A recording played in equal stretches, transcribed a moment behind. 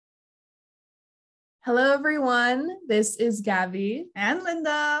Hello, everyone. This is Gabby and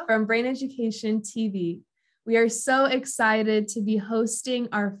Linda from Brain Education TV. We are so excited to be hosting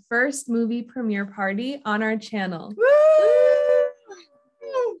our first movie premiere party on our channel. Woo!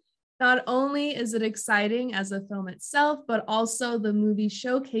 Not only is it exciting as a film itself, but also the movie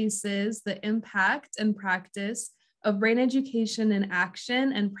showcases the impact and practice of brain education in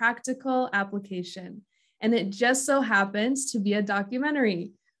action and practical application. And it just so happens to be a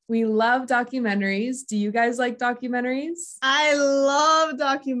documentary. We love documentaries. Do you guys like documentaries? I love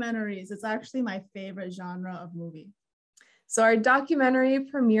documentaries. It's actually my favorite genre of movie. So our documentary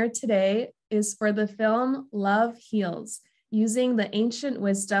premiere today is for the film Love Heals, using the ancient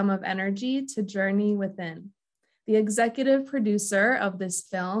wisdom of energy to journey within. The executive producer of this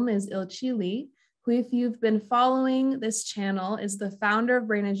film is Ilchi Lee, who, if you've been following this channel, is the founder of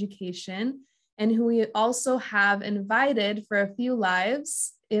Brain Education, and who we also have invited for a few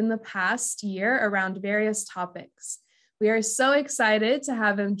lives in the past year around various topics. We are so excited to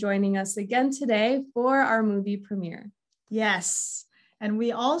have him joining us again today for our movie premiere. Yes, and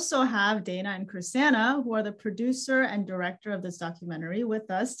we also have Dana and Chrisanna, who are the producer and director of this documentary,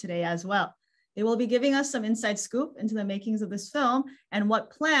 with us today as well. They will be giving us some inside scoop into the makings of this film and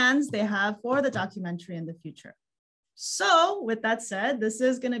what plans they have for the documentary in the future. So with that said, this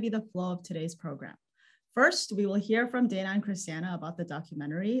is going to be the flow of today's program. First, we will hear from Dana and Chrisanna about the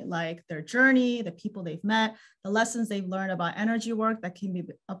documentary, like their journey, the people they've met, the lessons they've learned about energy work that can be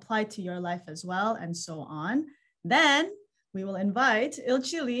applied to your life as well, and so on. Then we will invite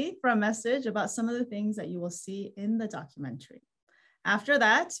Ilchi Lee for a message about some of the things that you will see in the documentary. After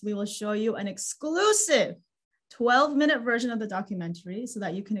that, we will show you an exclusive 12-minute version of the documentary so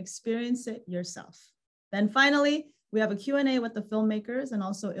that you can experience it yourself. Then finally, we have a Q&A with the filmmakers and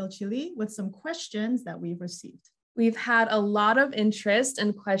also Ilchi Lee with some questions that we've received. We've had a lot of interest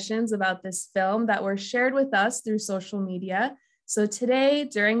and questions about this film that were shared with us through social media. So today,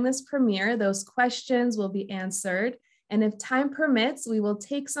 during this premiere, those questions will be answered. And if time permits, we will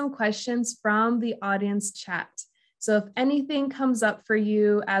take some questions from the audience chat. So if anything comes up for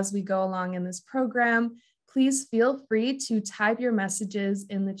you as we go along in this program, please feel free to type your messages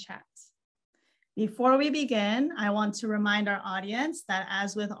in the chat. Before we begin, I want to remind our audience that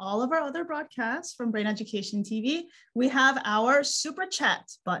as with all of our other broadcasts from Brain Education TV, we have our Super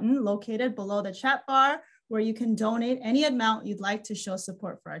Chat button located below the chat bar where you can donate any amount you'd like to show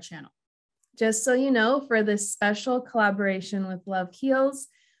support for our channel. Just so you know, for this special collaboration with Love Heals,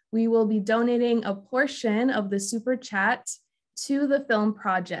 we will be donating a portion of the Super Chat to the film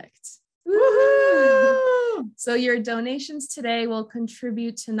project. Woo-hoo! So your donations today will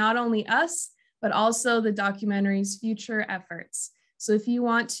contribute to not only us, but also the documentary's future efforts. So if you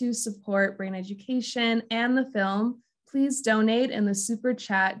want to support Brain Education and the film, please donate in the Super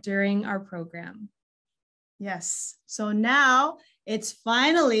Chat during our program. Yes, so now it's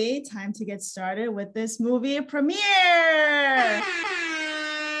finally time to get started with this movie premiere.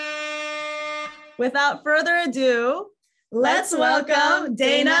 Without further ado, let's welcome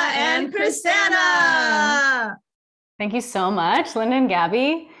Dana and Chrisanna. Thank you so much, Linda and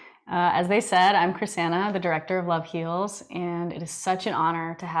Gabby. As they said, I'm Chrisanna, the director of Love Heals, and it is such an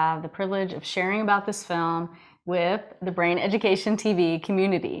honor to have the privilege of sharing about this film with the Brain Education TV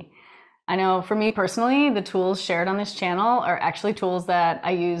community. I know for me personally, the tools shared on this channel are actually tools that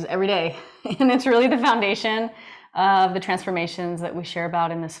I use every day, and it's really the foundation of the transformations that we share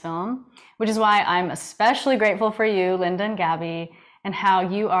about in this film, which is why I'm especially grateful for you, Linda and Gabby, and how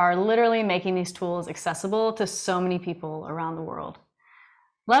you are literally making these tools accessible to so many people around the world.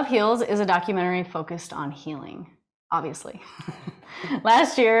 Love Heals is a documentary focused on healing, obviously.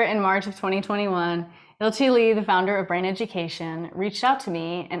 Last year, in March of 2021, Ilchi Lee, the founder of Brain Education, reached out to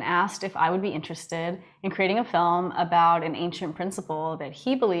me and asked if I would be interested in creating a film about an ancient principle that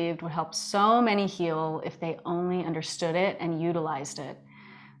he believed would help so many heal if they only understood it and utilized it.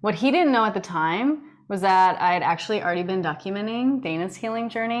 What he didn't know at the time was that I had actually already been documenting Dana's healing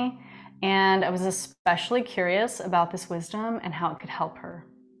journey, and I was especially curious about this wisdom and how it could help her.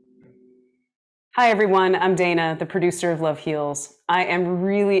 Hi everyone, I'm Dana, the producer of Love Heals. I am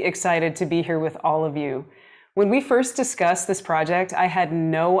really excited to be here with all of you. When we first discussed this project, I had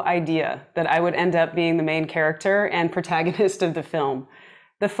no idea that I would end up being the main character and protagonist of the film.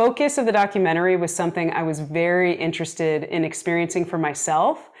 The focus of the documentary was something I was very interested in experiencing for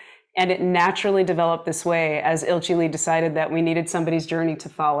myself, and it naturally developed this way as Ilchi Lee decided that we needed somebody's journey to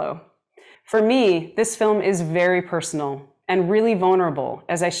follow. For me, this film is very personal and really vulnerable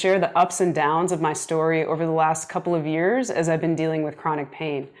as I share the ups and downs of my story over the last couple of years as I've been dealing with chronic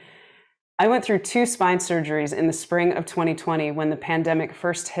pain. I went through 2 spine surgeries in the spring of 2020 when the pandemic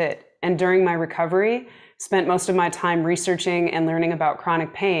first hit, And during my recovery, spent most of my time researching and learning about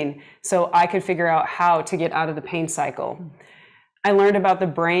chronic pain so I could figure out how to get out of the pain cycle. I learned about the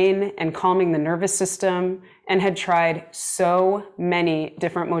brain and calming the nervous system and had tried so many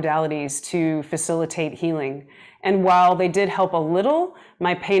different modalities to facilitate healing. And while they did help a little,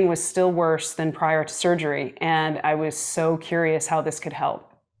 my pain was still worse than prior to surgery, and I was so curious how this could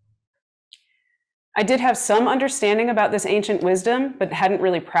help. I did have some understanding about this ancient wisdom, but hadn't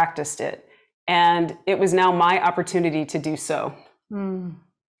really practiced it. And it was now my opportunity to do so.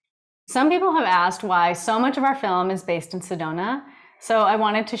 Some people have asked why so much of our film is based in Sedona, so I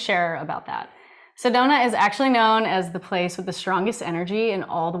wanted to share about that. Sedona is actually known as the place with the strongest energy in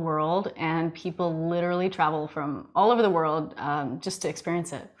all the world, and people literally travel from all over the world just to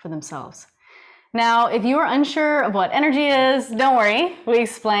experience it for themselves. Now, if you are unsure of what energy is, don't worry. We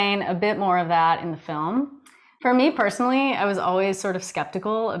explain a bit more of that in the film. For me personally, I was always sort of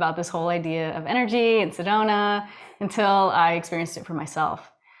skeptical about this whole idea of energy in Sedona until I experienced it for myself.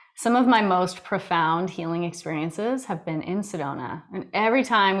 Some of my most profound healing experiences have been in Sedona, and every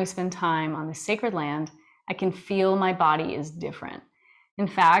time we spend time on this sacred land, I can feel my body is different. In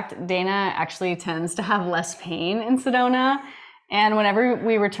fact, Dana actually tends to have less pain in Sedona, and whenever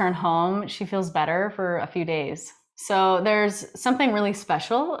we return home, she feels better for a few days. So there's something really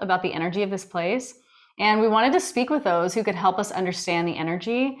special about the energy of this place, and we wanted to speak with those who could help us understand the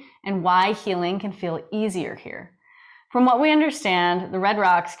energy and why healing can feel easier here. From what we understand, the red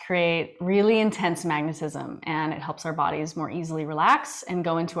rocks create really intense magnetism, and it helps our bodies more easily relax and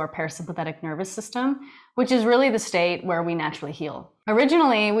go into our parasympathetic nervous system, which is really the state where we naturally heal.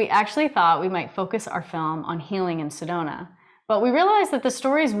 Originally, we actually thought we might focus our film on healing in Sedona, but we realized that the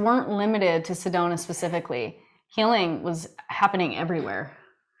stories weren't limited to Sedona specifically. Healing was happening everywhere.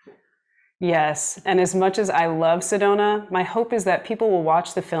 Yes, and as much as I love Sedona, my hope is that people will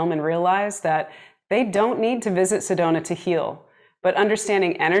watch the film and realize that they don't need to visit Sedona to heal, but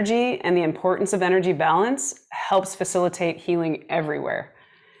understanding energy and the importance of energy balance helps facilitate healing everywhere.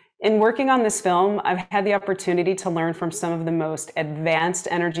 In working on this film, I've had the opportunity to learn from some of the most advanced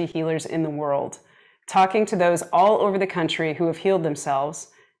energy healers in the world, talking to those all over the country who have healed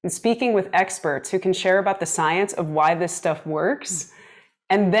themselves, and speaking with experts who can share about the science of why this stuff works,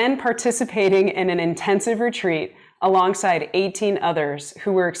 and then participating in an intensive retreat alongside 18 others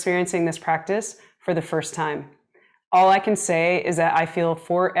who were experiencing this practice for the first time. All I can say is that I feel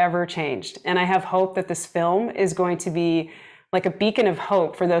forever changed, and I have hope that this film is going to be like a beacon of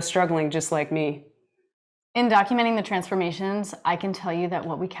hope for those struggling just like me. In documenting the transformations, I can tell you that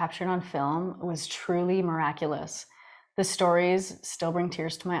what we captured on film was truly miraculous. The stories still bring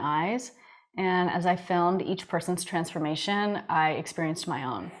tears to my eyes, and as I filmed each person's transformation, I experienced my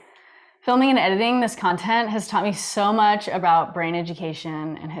own. Filming and editing this content has taught me so much about brain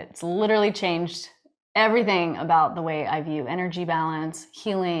education, and it's literally changed everything about the way I view energy balance,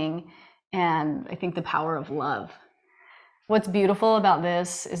 healing, and I think the power of love. What's beautiful about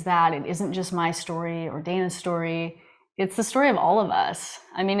this is that it isn't just my story or Dana's story, it's the story of all of us.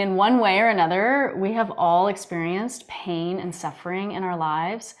 I mean, in one way or another, we have all experienced pain and suffering in our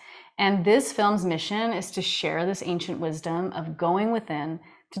lives, and this film's mission is to share this ancient wisdom of going within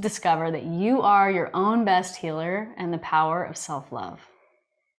to discover that you are your own best healer and the power of self-love.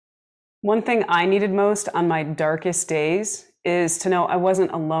 One thing I needed most on my darkest days is to know I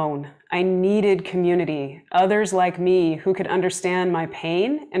wasn't alone. I needed community, others like me who could understand my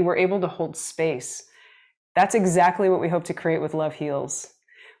pain and were able to hold space. That's exactly what we hope to create with Love Heals.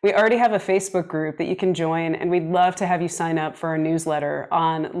 We already have a Facebook group that you can join, and we'd love to have you sign up for our newsletter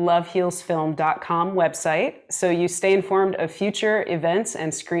on lovehealsfilm.com website so you stay informed of future events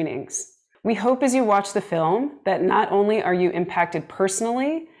and screenings. We hope as you watch the film that not only are you impacted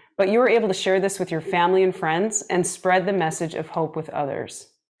personally, but you are able to share this with your family and friends and spread the message of hope with others.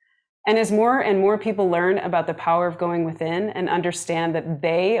 And as more and more people learn about the power of going within and understand that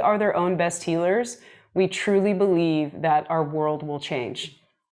they are their own best healers, we truly believe that our world will change.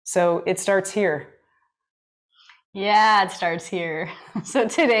 So it starts here. Yeah, it starts here. So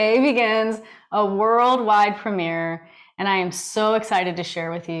today begins a worldwide premiere, and I am so excited to share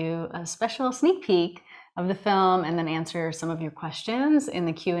with you a special sneak peek of the film and then answer some of your questions in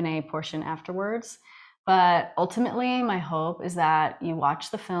the Q&A portion afterwards. But ultimately, my hope is that you watch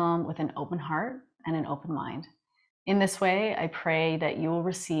the film with an open heart and an open mind. In this way, I pray that you will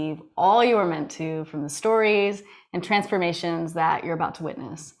receive all you are meant to from the stories and transformations that you're about to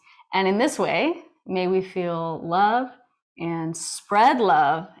witness. And in this way, may we feel love and spread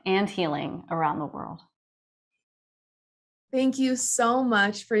love and healing around the world. Thank you so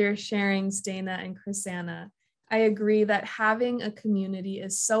much for your sharings, Dana and Chrisanna. I agree that having a community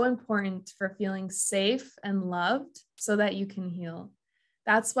is so important for feeling safe and loved so that you can heal.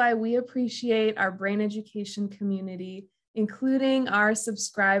 That's why we appreciate our brain education community, including our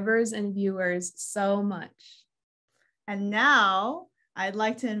subscribers and viewers, so much. And now I'd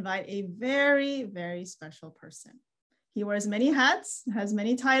like to invite a very, very special person. He wears many hats, has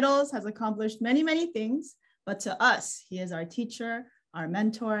many titles, has accomplished many, many things, but to us, he is our teacher, our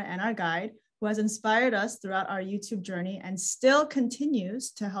mentor, and our guide who has inspired us throughout our YouTube journey and still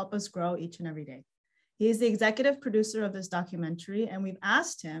continues to help us grow each and every day. He is the executive producer of this documentary, and we've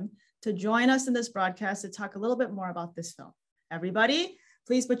asked him to join us in this broadcast to talk a little bit more about this film. Everybody,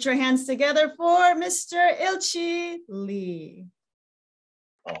 please put your hands together for Mr. Ilchi Lee.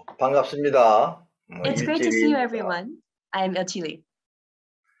 반갑습니다. It's great to see you, everyone. I am Ilchi Lee.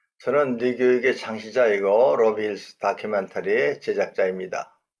 저는 뇌교육의 창시자이고 러브힐스 다큐멘터리의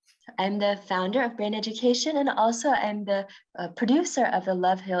제작자입니다. I'm the founder of Brain Education, and also I'm the producer of the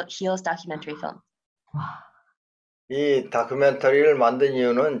Love Heals documentary film. 이 다큐멘터리를 만든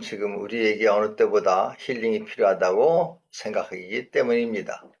이유는 지금 우리에게 어느 때보다 힐링이 필요하다고 생각하기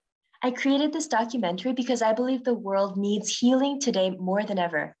때문입니다. I created this documentary because I believe the world needs healing today more than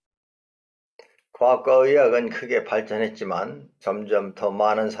ever. 과학과 의학은 크게 발전했지만 점점 더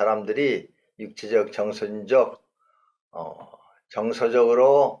많은 사람들이 육체적,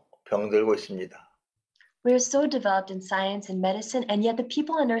 정서적으로 병들고 있습니다. We're so developed in science and medicine, and yet the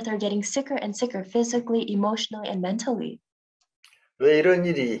people on earth are getting sicker and sicker physically, emotionally, and mentally. 왜 이런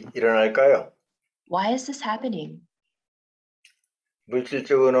일이 일어날까요? Why is this happening?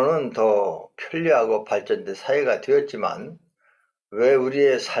 물질적으로는 더 편리하고 발전된 사회가 되었지만 왜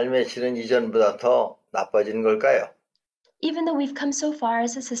우리의 삶의 질은 이전보다 더 나빠지는 걸까요? Even though we've come so far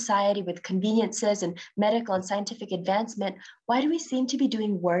as a society with conveniences and medical and scientific advancement, why do we seem to be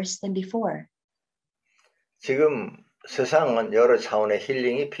doing worse than before? 지금 세상은 여러 차원의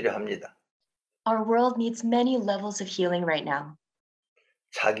힐링이 필요합니다. Our world needs many levels of healing right now.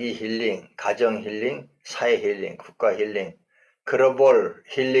 자기 힐링, 가정 힐링, 사회 힐링, 국가 힐링, 글로벌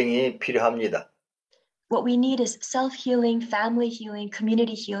힐링이 필요합니다. What we need is self-healing, family healing,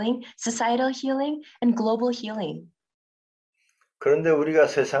 community healing, societal healing, and global healing. 그런데 우리가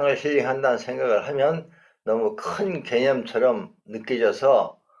세상을 힐링한다는 생각을 하면 너무 큰 개념처럼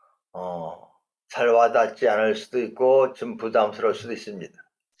느껴져서 잘 와닿지 않을 수도 있고 좀 부담스러울 수도 있습니다.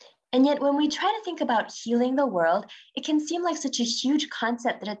 And yet when we try to think about healing the world, it can seem like such a huge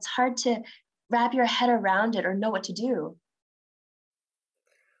concept that it's hard to wrap your head around it or know what to do.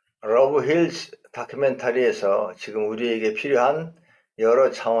 러브 힐스 다큐멘터리에서 지금 우리에게 필요한 여러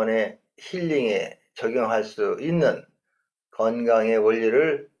차원의 힐링에 적용할 수 있는 건강의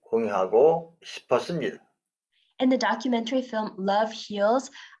원리를 공유하고 싶었습니다. In the documentary film Love Heals,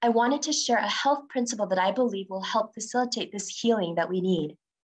 I wanted to share a health principle that I believe will help facilitate this healing that we need.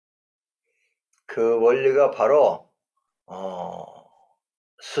 그 원리가 바로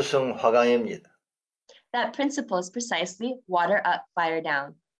스승화강입니다. That principle is precisely water up, fire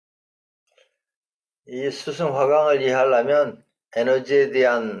down. 이 스승화강을 이해하려면 에너지에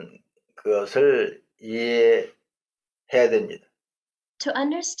대한 것을 이해해야 됩니다. To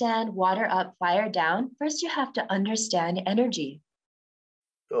understand water up, fire down, first you have to understand energy.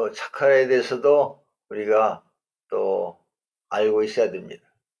 또 차크라에 대해서도 우리가 또 알고 있어야 됩니다.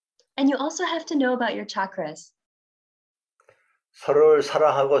 And you also have to know about your chakras. 서로를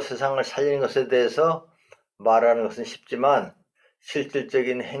사랑하고 세상을 살리는 것에 대해서 말하는 것은 쉽지만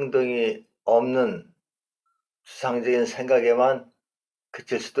실질적인 행동이 없는 추상적인 생각에만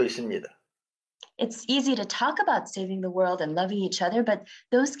그칠 수도 있습니다. It's easy to talk about saving the world and loving each other, but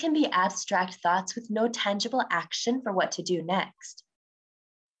those can be abstract thoughts with no tangible action for what to do next.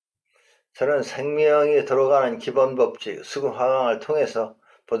 저는 생명이 들어가는 기본 법칙, 수금화강을 통해서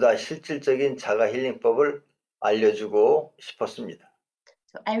보다 실질적인 자가 힐링법을 알려주고 싶었습니다.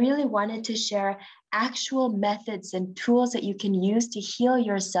 So I really wanted to share actual methods and tools that you can use to heal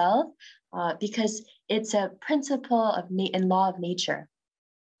yourself because it's a principle of and law of nature.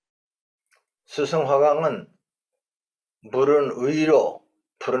 스승화강은 물은 위로,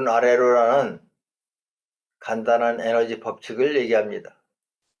 불은 아래로라는 간단한 에너지 법칙을 얘기합니다.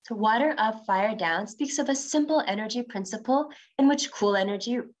 So water up, fire down speaks of a simple energy principle in which cool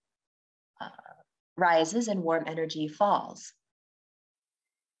energy rises and warm energy falls.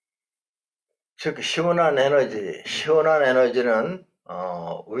 즉 시원한 에너지는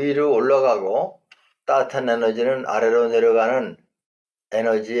위로 올라가고 따뜻한 에너지는 아래로 내려가는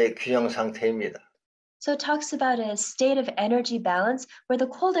에너지의 균형 상태입니다. So it talks about a state of energy balance where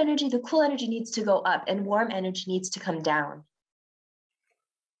the cool energy needs to go up and warm energy needs to come down.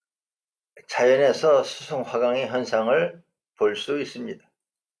 자연에서 수승화강의 현상을 볼 수 있습니다.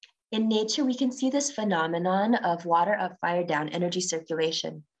 In nature, we can see this phenomenon of water up, fire down, energy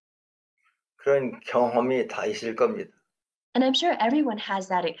circulation. 그런 경험이 다 있을 겁니다. And I'm sure everyone has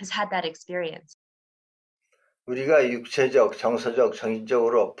had that experience. 우리가 육체적, 정서적,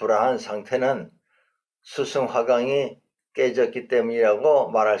 정신적으로 불안한 상태는 수승화강이 깨졌기 때문이라고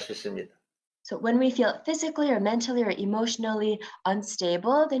말할 수 있습니다. So when we feel physically or mentally or emotionally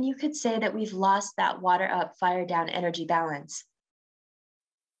unstable, then you could say that we've lost that water up, fire down energy balance.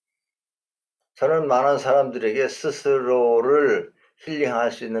 저는 많은 사람들에게 스스로를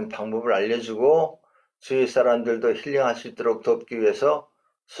힐링할 수 있는 방법을 알려주고 주위 사람들도 힐링할 수 있도록 돕기 위해서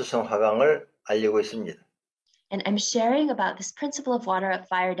수승화강을 알리고 있습니다. And I'm sharing about this principle of water up,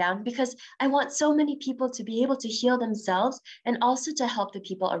 fire down because I want so many people to be able to heal themselves and also to help the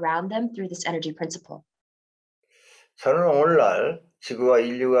people around them through this energy principle. 저는 오늘날 지구와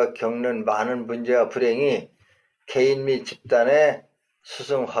인류가 겪는 많은 문제와 불행이 개인 및 집단의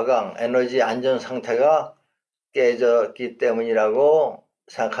수승화강 에너지 안전 상태가 깨졌기 때문이라고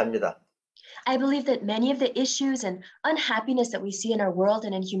생각합니다. I believe that many of the issues and unhappiness that we see in our world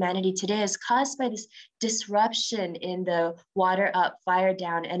and in humanity today is caused by this disruption in the water up, fire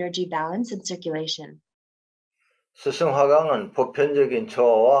down energy balance and circulation. 수승화강은 보편적인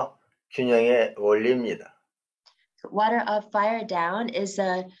조화와 균형의 원리입니다. Water up, fire down is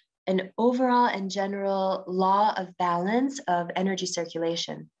an overall and general law of balance of energy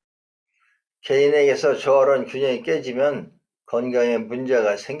circulation. 개인에게서 조화로운 균형이 깨지면 건강에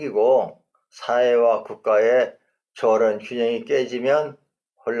문제가 생기고 사회와 국가의 조화로운 균형이 깨지면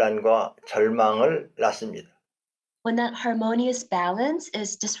혼란과 절망을 낳습니다. When that harmonious balance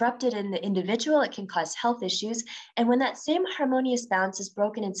is disrupted in the individual, it can cause health issues. And when that same harmonious balance is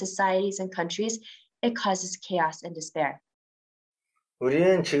broken in societies and countries, it causes chaos and despair.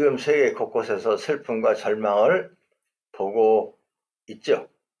 우리는 지금 세계 곳곳에서 슬픔과 절망을 보고 있죠.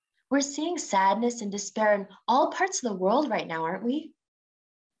 We're seeing sadness and despair in all parts of the world right now, aren't we?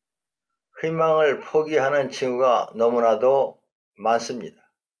 희망을 포기하는 징후가 너무나도 많습니다.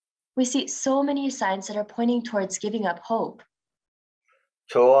 We see so many signs that are pointing towards giving up hope.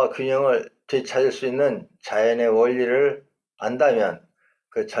 조화와 균형을 되찾을 수 있는 자연의 원리를 안다면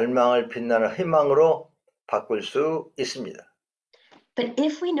그 절망을 빛나는 희망으로 바꿀 수 있습니다. But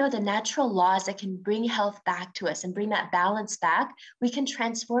if we know the natural laws that can bring health back to us and bring that balance back, we can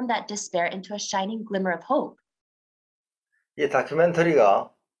transform that despair into a shining glimmer of hope. 이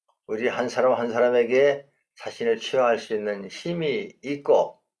다큐멘터리가 우리 한 사람 한 사람에게 자신을 치유할 수 있는 힘이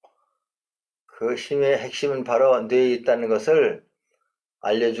있고 그 힘의 핵심은 바로 뇌에 있다는 것을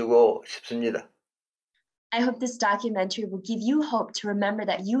알려주고 싶습니다. I hope this documentary will give you hope to remember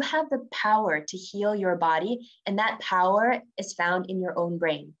that you have the power to heal your body, and that power is found in your own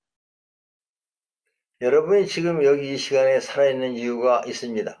brain. 여러분이 지금 여기 이 시간에 살아있는 이유가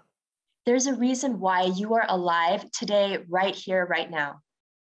있습니다. There's a reason why you are alive today, right here, right now.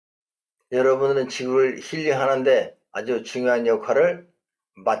 여러분은 지구를 힐링하는데 아주 중요한 역할을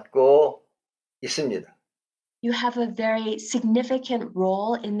맡고 있습니다. You have a very significant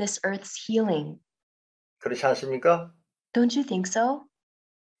role in this earth's healing. 그렇지 않습니까? Don't you think so?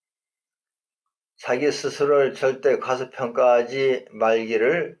 자기 스스로를 절대 과소평가하지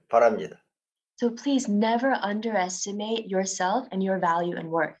말기를 바랍니다. So please never underestimate yourself and your value and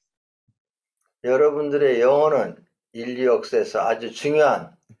worth. 여러분들의 영혼은 인류 역사에서 아주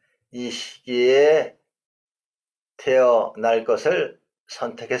중요한 이 시기에 태어날 것을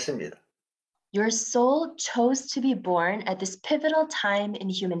선택했습니다. Your soul chose to be born at this pivotal time in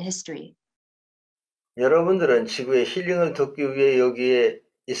human history. 여러분들은 지구의 힐링을 돕기 위해 여기에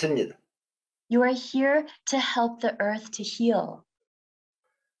있습니다. You are here to help the earth to heal.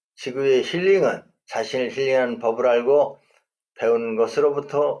 지구의 힐링은 자신을 힐링하는 법을 알고 배우는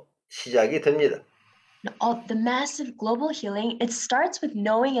것으로부터 시작이 됩니다. The massive global healing, it starts with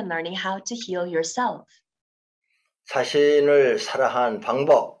knowing and learning how to heal yourself. 자신을 사랑하는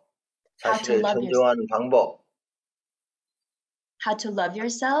방법, 자신을 love 존중하는 방법, How to love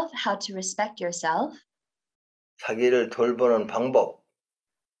yourself, how to respect yourself, 자기를 돌보는 방법.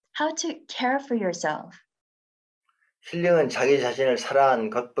 how to care for yourself. 힐링은 자기 자신을 사랑하는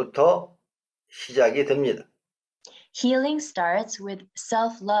것부터 시작이 됩니다. Healing starts with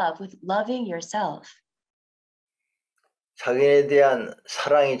self-love, with loving yourself. 자기에 대한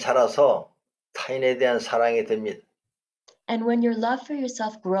사랑이 자라서 타인에 대한 사랑이 됩니다. And when your love for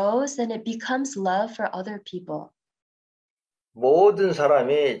yourself grows, then it becomes love for other people. 모든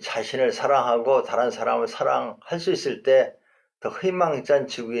사람이 자신을 사랑하고 다른 사람을 사랑할 수 있을 때 더 희망찬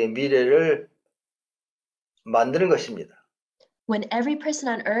지구의 미래를 만드는 것입니다. When every person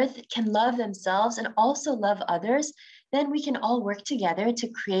on earth can love themselves and also love others, then we can all work together to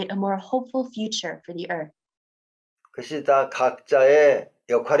create a more hopeful future for the earth. 그것이 다 각자의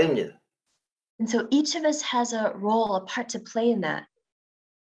역할입니다. And so each of us has a role, a part to play in that.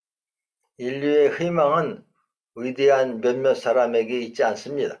 인류의 희망은 위대한 몇몇 사람에게 있지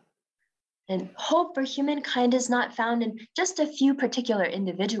않습니다. And hope for humankind is not found in just a few particular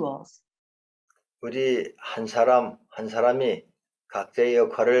individuals. 우리 한 사람 한 사람이 각자의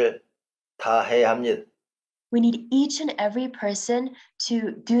역할을 다 해야 합니다. We need each and every person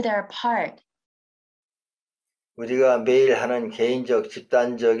to do their part. 우리가 매일 하는 개인적,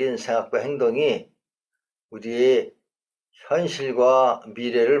 집단적인 생각과 행동이 우리의 현실과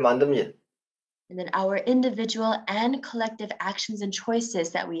미래를 만듭니다. And then our individual and collective actions and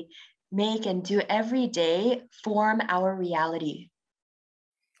choices that we make and do every day form our reality.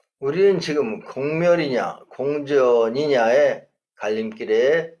 우리는 지금 공멸이냐 공전이냐의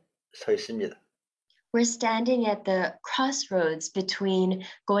갈림길에 서 있습니다. We're standing at the crossroads between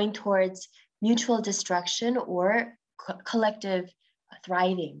going towards mutual destruction or collective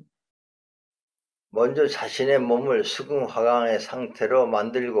thriving. 먼저 자신의 몸을 수긍화강의 상태로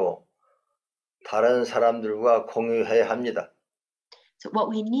만들고 다른 사람들과 공유해야 합니다. So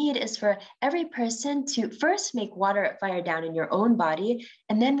what we need is for every person to first make water fire down in your own body,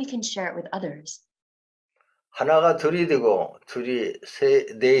 and then we can share it with others. 하나가 둘이 되고 둘이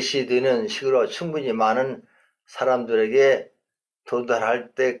넷이 되는 식으로 충분히 많은 사람들에게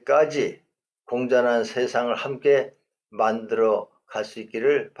도달할 때까지 공존한 세상을 함께 만들어 갈 수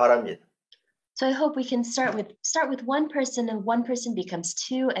있기를 바랍니다. So I hope we can start with one person, and one person becomes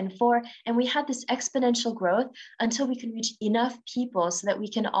 2 and 4, and we have this exponential growth until we can reach enough people so that we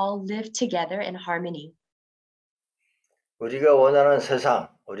can all live together in harmony. 우리가 원하는 세상,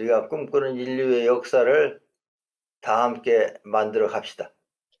 우리가 꿈꾸는 인류의 역사를 다 함께 만들어 갑시다.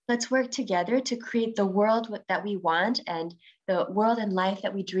 Let's work together to create the world that we want and the world and life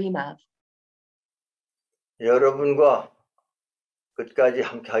that we dream of. 여러분과 끝까지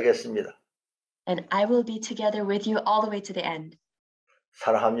함께 하겠습니다. And I will be together with you all the way to the end.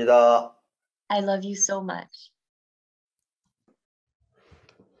 사랑합니다. I love you so much.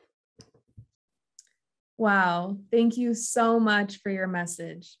 Wow, thank you so much for your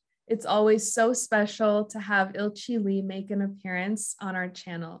message. It's always so special to have Ilchi Lee make an appearance on our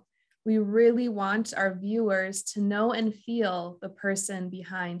channel. We really want our viewers to know and feel the person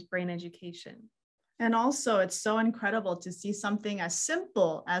behind brain education. And also, it's so incredible to see something as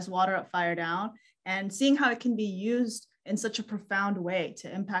simple as water up, fire down, and seeing how it can be used in such a profound way to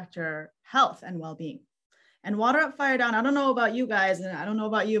impact your health and well-being. And water up, fire down, I don't know about you guys, and I don't know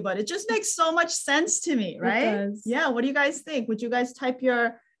about you, but it just makes so much sense to me, right? It does. Yeah, what do you guys think? Would you guys type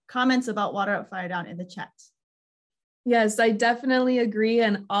your comments about water up, fire down in the chat? Yes, I definitely agree.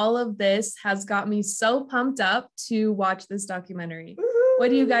 And all of this has got me so pumped up to watch this documentary. What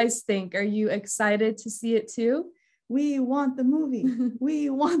do you guys think? Are you excited to see it too? We want the movie. We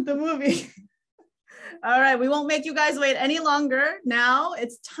want the movie. All right, we won't make you guys wait any longer. Now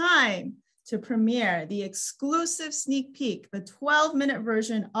it's time to premiere the exclusive sneak peek, the 12-minute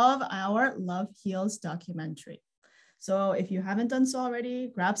version of our Love Heals documentary. So if you haven't done so already,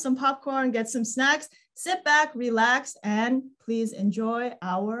 grab some popcorn, get some snacks, sit back, relax, and please enjoy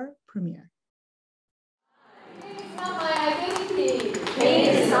our premiere. Pain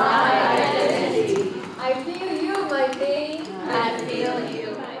is not my identity. I feel you, my pain. I feel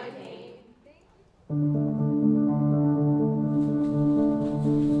you, my pain.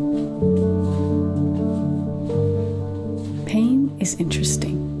 Pain is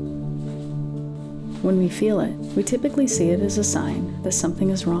interesting. When we feel it, we typically see it as a sign that something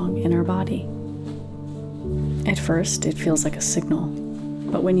is wrong in our body. At first, it feels like a signal,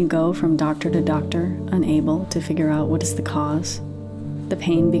 but when you go from doctor to doctor, unable to figure out what is the cause, the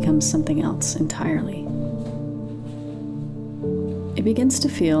pain becomes something else entirely. It begins to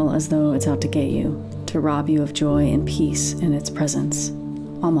feel as though it's out to get you, to rob you of joy and peace in its presence,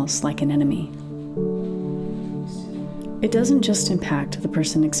 almost like an enemy. It doesn't just impact the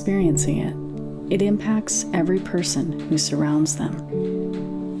person experiencing it, it impacts every person who surrounds them.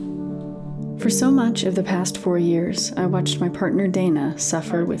 For so much of the past 4 years, I watched my partner Dana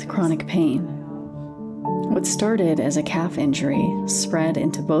suffer with chronic pain. What started as a calf injury spread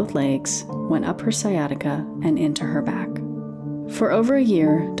into both legs, went up her sciatica, and into her back. For over a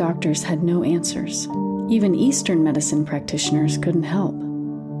year, doctors had no answers. Even Eastern medicine practitioners couldn't help.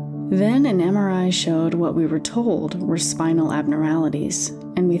 Then an MRI showed what we were told were spinal abnormalities,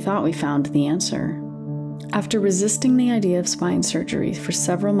 and we thought we found the answer. After resisting the idea of spine surgery for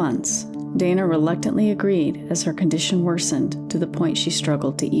several months, Dana reluctantly agreed as her condition worsened to the point she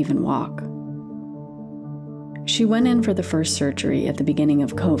struggled to even walk. She went in for the first surgery at the beginning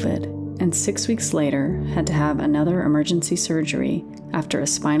of COVID, and 6 weeks later had to have another emergency surgery after a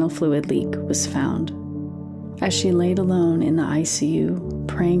spinal fluid leak was found. As she laid alone in the ICU,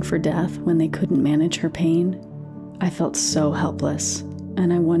 praying for death when they couldn't manage her pain, I felt so helpless,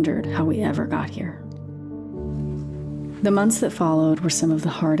 and I wondered how we ever got here. The months that followed were some of the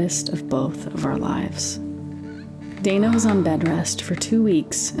hardest of both of our lives. Dana was on bed rest for 2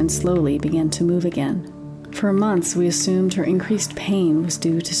 weeks and slowly began to move again. For months, we assumed her increased pain was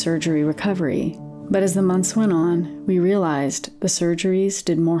due to surgery recovery, but as the months went on, we realized the surgeries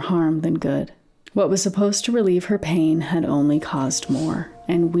did more harm than good. What was supposed to relieve her pain had only caused more,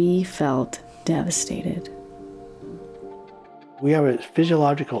 and we felt devastated. We have a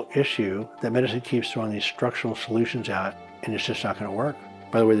physiological issue that medicine keeps throwing these structural solutions at, and it's just not going to work.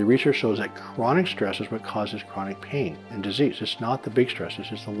 By the way, the research shows that chronic stress is what causes chronic pain and disease. It's not the big stress, it's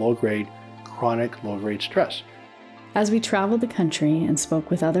just the low-grade, chronic, low-grade stress. As we traveled the country and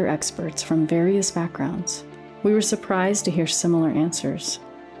spoke with other experts from various backgrounds, we were surprised to hear similar answers.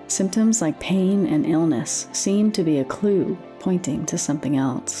 Symptoms like pain and illness seemed to be a clue pointing to something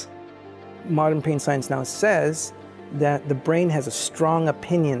else. Modern pain science now says that the brain has a strong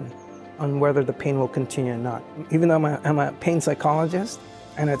opinion on whether the pain will continue or not. Even though I'm a pain psychologist,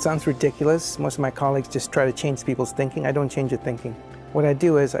 and it sounds ridiculous, most of my colleagues just try to change people's thinking. I don't change your thinking. What I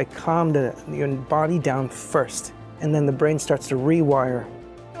do is I calm your body down first, and then the brain starts to rewire.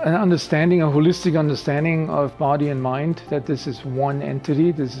 An understanding, a holistic understanding of body and mind, that this is one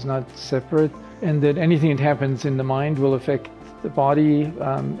entity, this is not separate, and that anything that happens in the mind will affect the body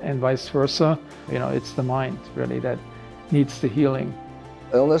and vice versa. You know, it's the mind really that needs the healing.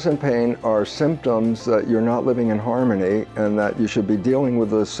 Illness and pain are symptoms that you're not living in harmony, and that you should be dealing with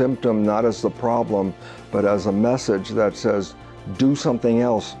the symptom not as the problem, but as a message that says, do something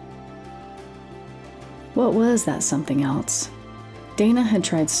else. What was that something else? Dana had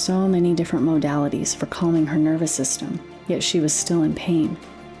tried so many different modalities for calming her nervous system, yet she was still in pain.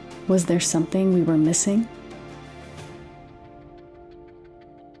 Was there something we were missing?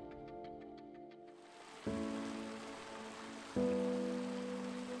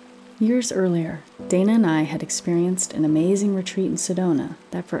 Years earlier, Dana and I had experienced an amazing retreat in Sedona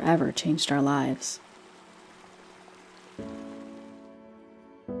that forever changed our lives.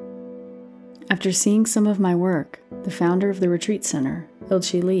 After seeing some of my work, the founder of the retreat center,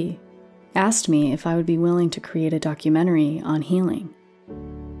 Ilchi Lee, asked me if I would be willing to create a documentary on healing.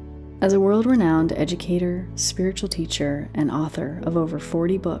 As a world-renowned educator, spiritual teacher, and author of over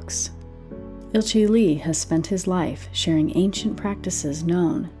 40 books, Ilchi Lee has spent his life sharing ancient practices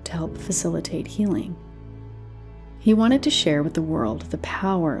known to help facilitate healing. He wanted to share with the world the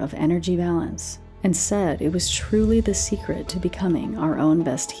power of energy balance and said it was truly the secret to becoming our own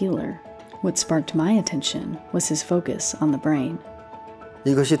best healer. What sparked my attention was his focus on the brain.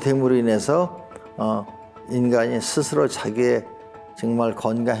 이것이 됨으로 인해서 인간이 스스로 자기의 정말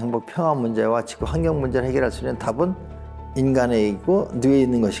건강, 행복, 평화 문제와 지구 환경 문제를 해결할 수 있는 답은 인간에 있고 뇌에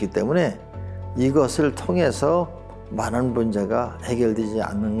있는 것이기 때문에 이것을 통해서 많은 문제가 해결되지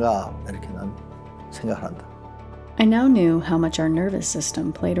않는가 이렇게 난 생각한다. I now knew how much our nervous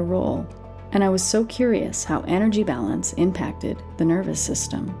system played a role, and I was so curious how energy balance impacted the nervous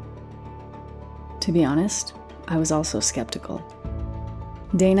system. To be honest, I was also skeptical.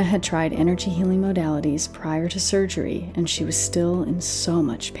 Dana had tried energy healing modalities prior to surgery, and she was still in so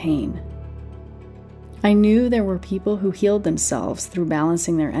much pain. I knew there were people who healed themselves through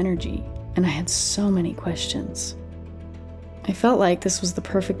balancing their energy, and I had so many questions. I felt like this was the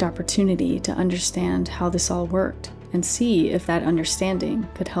perfect opportunity to understand how this all worked and see if that understanding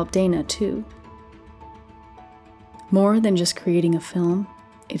could help Dana too. More than just creating a film,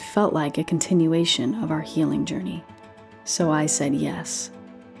 it felt like a continuation of our healing journey. So I said yes.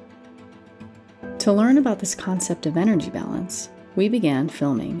 To learn about this concept of energy balance, we began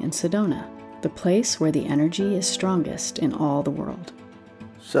filming in Sedona, the place where the energy is strongest in all the world.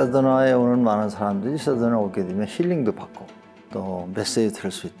 세도나에 오는 많은 사람들이 세도나 오게 되면 힐링도 받고 또 메시지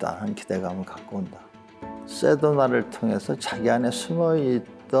들을 수 있다는 기대감을 갖고 온다. 세도나를 통해서 자기 안에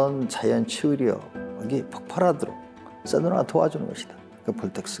숨어있던 자연 치유력이 폭발하도록 세도나가 도와주는 것이다. 그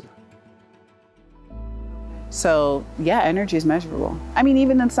볼텍스가. So yeah, energy is measurable. I mean,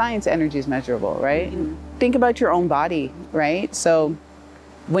 even in science, energy is measurable, right? Mm-hmm. Think about your own body, right? So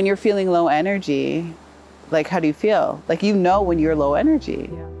when you're feeling low energy, like how do you feel? Like you know when you're low energy.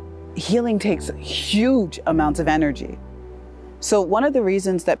 Yeah. Healing takes huge amounts of energy. So one of the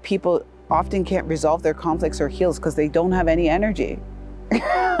reasons that people often can't resolve their conflicts or heal is because they don't have any energy.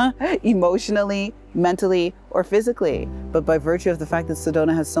 emotionally, mentally, or physically. But by virtue of the fact that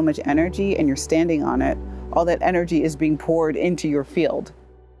Sedona has so much energy and you're standing on it, all that energy is being poured into your field.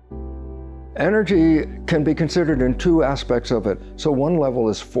 Energy can be considered in two aspects of it. So one level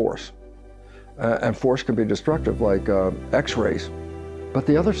is force, and force can be destructive, like X-rays. But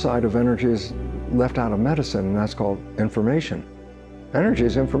the other side of energy is left out of medicine, and that's called information. Energy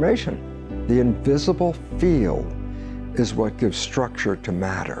is information. The invisible field is what gives structure to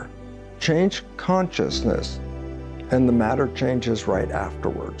matter. Change consciousness, and the matter changes right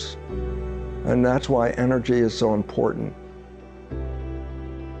afterwards. And that's why energy is so important.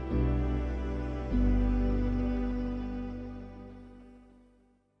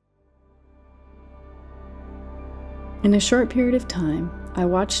 In a short period of time, I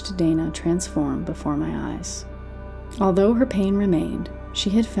watched Dana transform before my eyes. Although her pain remained,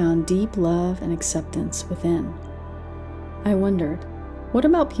 she had found deep love and acceptance within. I wondered, what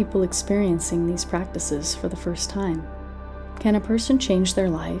about people experiencing these practices for the first time? Can a person change their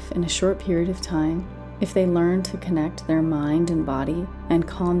life in a short period of time if they learn to connect their mind and body and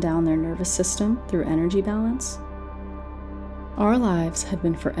calm down their nervous system through energy balance? Our lives had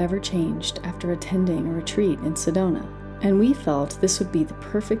been forever changed after attending a retreat in Sedona, and we felt this would be the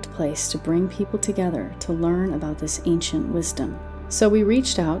perfect place to bring people together to learn about this ancient wisdom. So we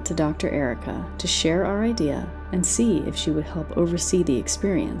reached out to Dr. Erica to share our idea and see if she would help oversee the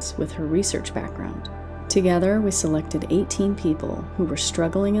experience with her research background. Together, we selected 18 people who were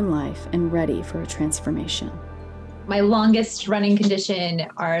struggling in life and ready for a transformation. My longest running condition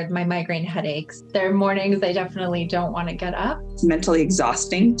are my migraine headaches. There are mornings I definitely don't want to get up. It's mentally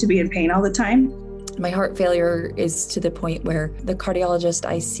exhausting to be in pain all the time. My heart failure is to the point where the cardiologist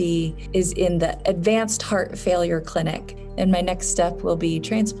I see is in the advanced heart failure clinic, and my next step will be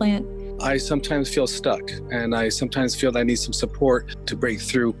transplant. I sometimes feel stuck, and I sometimes feel that I need some support to break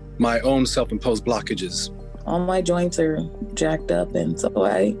through my own self-imposed blockages. All my joints are jacked up, and so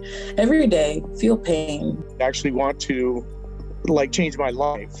I every day feel pain. I actually want to change my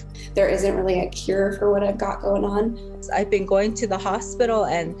life. There isn't really a cure for what I've got going on. I've been going to the hospital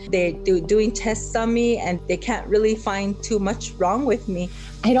and they're doing tests on me and they can't really find too much wrong with me.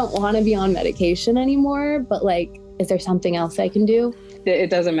 I don't want to be on medication anymore, but is there something else I can do?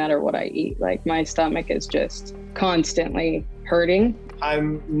 It doesn't matter what I eat. My stomach is just constantly hurting.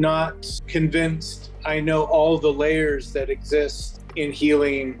 I'm not convinced I know all the layers that exist in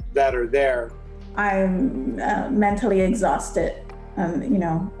healing that are there. I'm mentally exhausted,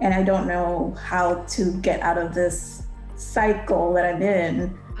 and I don't know how to get out of this cycle that I'm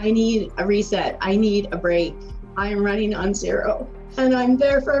in. I need a reset. I need a break. I'm running on zero, and I'm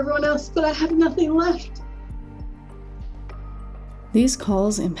there for everyone else, but I have nothing left. These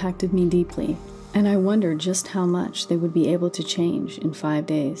calls impacted me deeply, and I wondered just how much they would be able to change in 5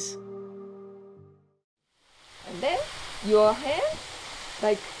 days. And then your hand,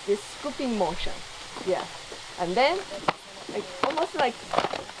 like this scooping motion. Yeah. And then almost like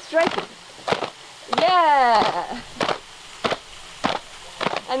striking. Yeah.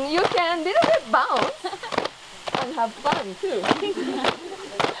 And you can little bit bounce and have fun too.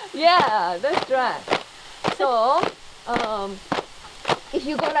 Yeah, that's right. So if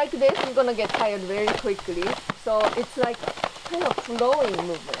you go like this, you're gonna get tired very quickly. So it's like kind of flowing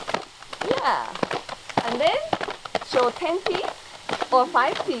movement. Yeah. And then show 10 teeth or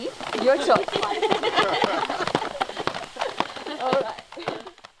 5 teeth, your choice. All right.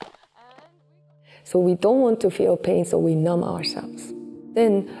 So we don't want to feel pain, so we numb ourselves.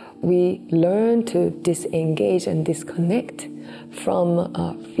 Then we learn to disengage and disconnect from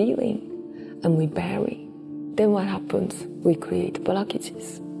feeling, and we bury. Then what happens? We create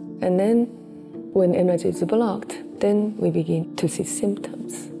blockages. And then when energy is blocked, then we begin to see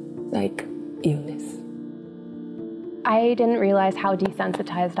symptoms like illness. I didn't realize how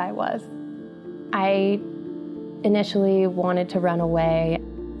desensitized I was. I initially wanted to run away.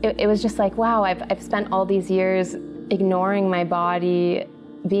 It was just like, wow, I've spent all these years ignoring my body,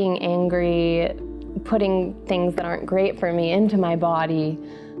 being angry, putting things that aren't great for me into my body.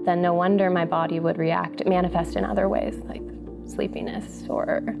 Then no wonder my body would manifest in other ways, like sleepiness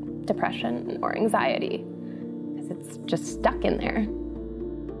or depression or anxiety, because it's just stuck in there.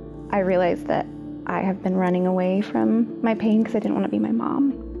 I realized that I have been running away from my pain because I didn't want to be my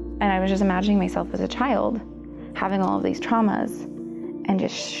mom. And I was just imagining myself as a child having all of these traumas and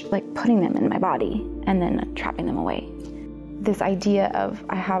just putting them in my body and then trapping them away. This idea of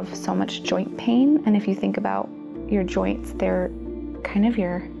I have so much joint pain, and if you think about your joints, they're kind of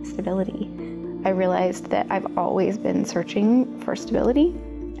your stability. I realized that I've always been searching for stability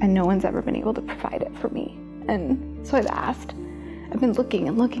and no one's ever been able to provide it for me. And so I've asked. I've been looking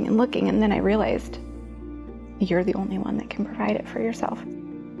and looking and looking, and then I realized you're the only one that can provide it for yourself.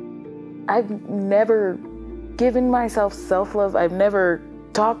 I've never given myself self-love. I've never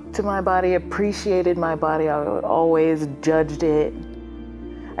talked to my body, appreciated my body. I always judged it.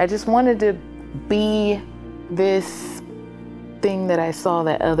 I just wanted to be this thing that I saw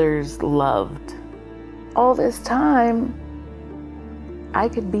that others loved. All this time, I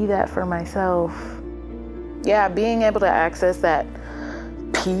could be that for myself. Yeah, being able to access that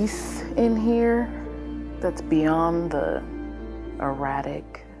peace in here that's beyond the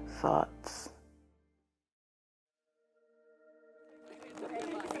erratic thoughts.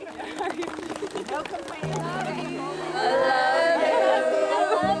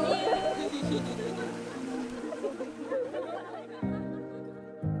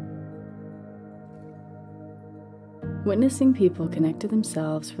 Witnessing people connect to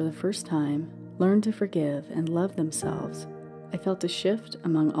themselves for the first time, learn to forgive and love themselves, I felt a shift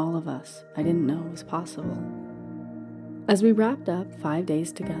among all of us I didn't know was possible. As we wrapped up 5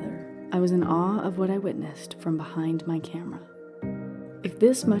 days together, I was in awe of what I witnessed from behind my camera. If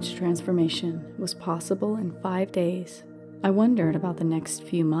this much transformation was possible in 5 days, I wondered about the next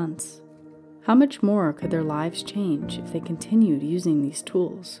few months. How much more could their lives change if they continued using these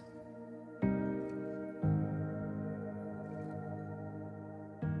tools?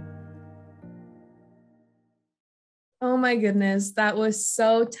 Oh my goodness, that was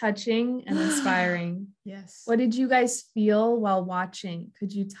so touching and inspiring. Yes. What did you guys feel while watching?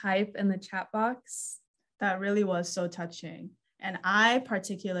 Could you type in the chat box? That really was so touching. And I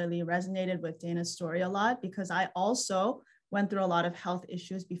particularly resonated with Dana's story a lot because I also went through a lot of health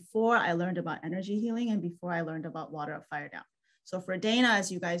issues before I learned about energy healing and before I learned about water up, fire down. So for Dana,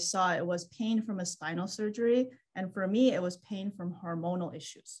 as you guys saw, it was pain from a spinal surgery. And for me, it was pain from hormonal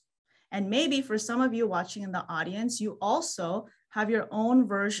issues. And maybe for some of you watching in the audience, you also have your own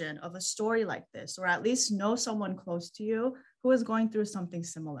version of a story like this, or at least know someone close to you who is going through something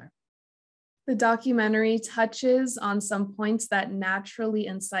similar. The documentary touches on some points that naturally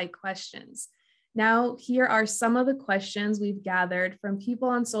incite questions. Now, here are some of the questions we've gathered from people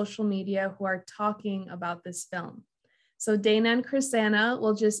on social media who are talking about this film. So Dana and Chrisanna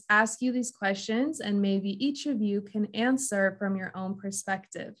will just ask you these questions, and maybe each of you can answer from your own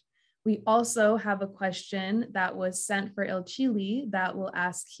perspective. We also have a question that was sent for Il Chili that we'll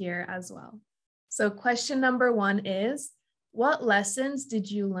ask here as well. So question number 1 is, what lessons did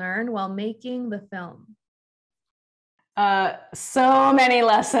you learn while making the film? So many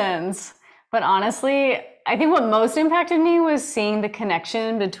lessons. But honestly, I think what most impacted me was seeing the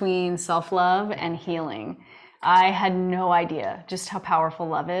connection between self-love and healing. I had no idea just how powerful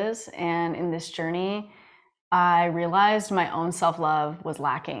love is. And in this journey, I realized my own self-love was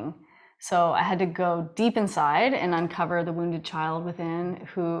lacking. So I had to go deep inside and uncover the wounded child within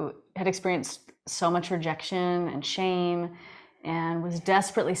who had experienced so much rejection and shame and was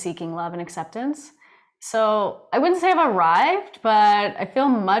desperately seeking love and acceptance. So I wouldn't say I've arrived, but I feel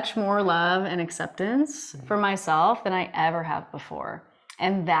much more love and acceptance for myself than I ever have before.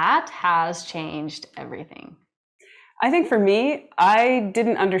 And that has changed everything. I think for me, I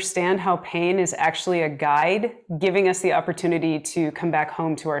didn't understand how pain is actually a guide, giving us the opportunity to come back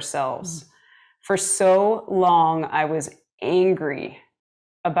home to ourselves. For so long, I was angry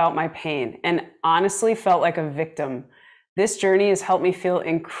about my pain and honestly felt like a victim. This journey has helped me feel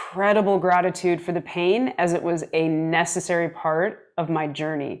incredible gratitude for the pain, as it was a necessary part of my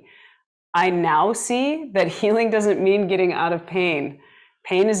journey. I now see that healing doesn't mean getting out of pain.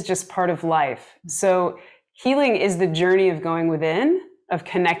 Pain is just part of life. So healing is the journey of going within, of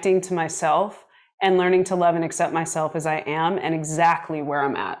connecting to myself and learning to love and accept myself as I am and exactly where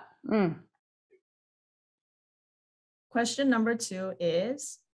I'm at. Question number 2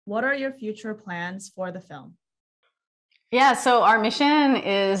 is, what are your future plans for the film? Yeah, so our mission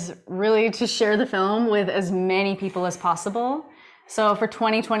is really to share the film with as many people as possible. So for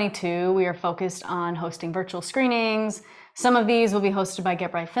 2022, we are focused on hosting virtual screenings. Some of these will be hosted by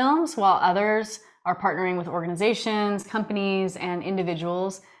Get Right Films, while others are partnering with organizations, companies, and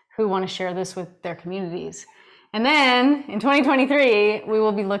individuals who want to share this with their communities. And then in 2023, we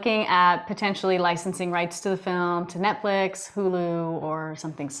will be looking at potentially licensing rights to the film to Netflix, Hulu, or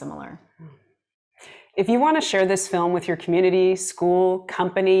something similar. If you want to share this film with your community, school,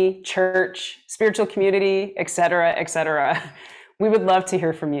 company, church, spiritual community, etc., we would love to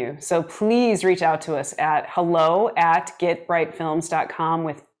hear from you. So please reach out to us at hello@getrightfilms.com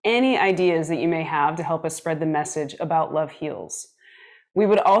with any ideas that you may have to help us spread the message about Love Heals. We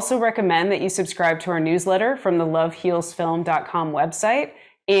would also recommend that you subscribe to our newsletter from the lovehealsfilm.com website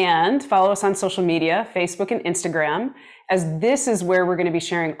And follow us on social media, Facebook and Instagram, as this is where we're going to be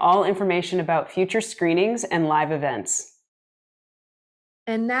sharing all information about future screenings and live events.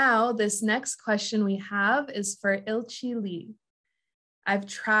 And now this next question we have is for Ilchi Lee. I've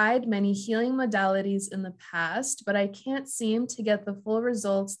tried many healing modalities in the past, but I can't seem to get the full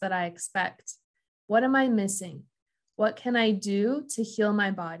results that I expect. What am I missing? What can I do to heal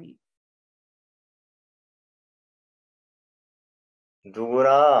my body?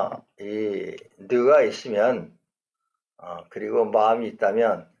 누구나 이 뇌가 있으면 그리고 마음이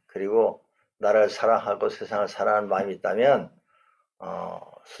있다면 그리고 나를 사랑하고 세상을 사랑하는 마음이 있다면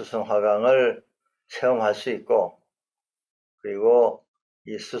수승화강을 체험할 수 있고 그리고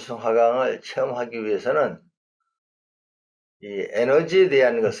이 수승화강을 체험하기 위해서는 이 에너지에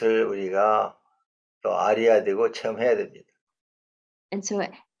대한 것을 우리가 또 알아야 되고 체험해야 됩니다. And so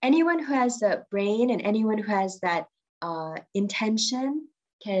anyone who has the brain and anyone who has that intention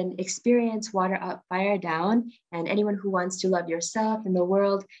can experience water up, fire down. And anyone who wants to love yourself and the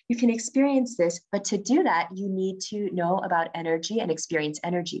world, you can experience this. But to do that, you need to know about energy and experience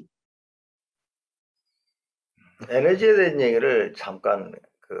energy. 에너지에 대한 얘기를 잠깐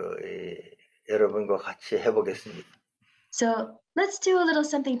여러분과 같이 해보겠습니다. So let's do a little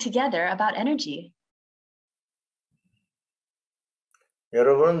something together about energy.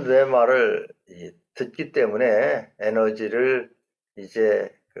 여러분은 내 말을 듣기 때문에 에너지를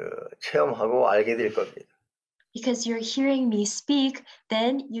이제 체험하고 알게 될 겁니다. Because you're hearing me speak,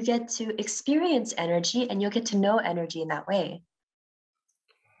 then you get to experience energy and you'll get to know energy in that way.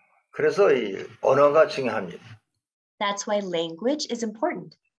 그래서 이 언어가 중요합니다. That's why language is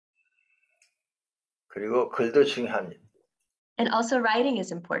important. 그리고 글도 중요합니다. And also writing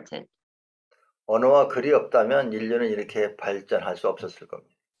is important. 언어와 글이 없다면 인류는 이렇게 발전할 수 없었을 겁니다.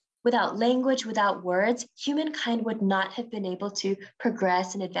 Without language, without words, humankind would not have been able to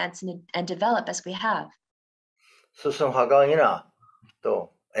progress and advance and develop as we have. 수승화강이나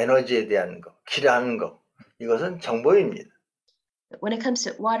또 에너지에 대한 거, 기라는 거, 이것은 정보입니다. When it comes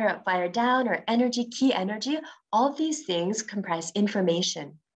to water up, fire down, or energy, key energy, all of these things comprise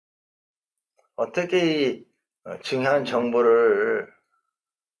information. 어떻게 이 중요한 정보를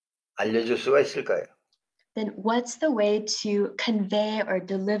알려줄 수가 있을까요? Then what's the way to convey or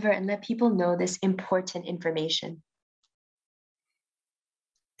deliver and let people know this important information?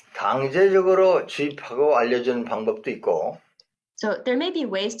 강제적으로 주입하고 알려주는 방법도 있고 So there may be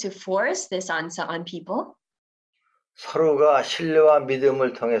ways to force this on people. 서로가 신뢰와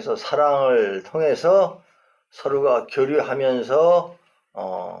믿음을 통해서 사랑을 통해서 서로가 교류하면서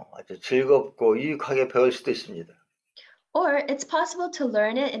아주 즐겁고 유익하게 배울 수도 있습니다. Or it's possible to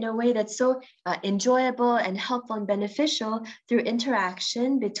learn it in a way that's so enjoyable and helpful and beneficial through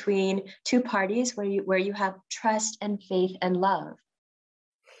interaction between two parties where you have trust and faith and love.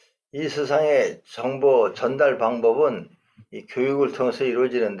 이 세상의 정보 전달 방법은 이 교육을 통해서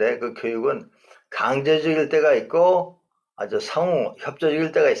이루어지는데 그 교육은 강제적일 때가 있고 아주 상호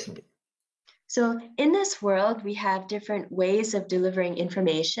협조적일 때가 있습니다. So in this world, we have different ways of delivering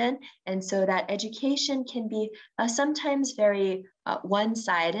information. And so that education can be sometimes very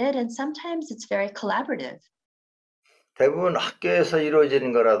one-sided and sometimes it's very collaborative. 대부분 학교에서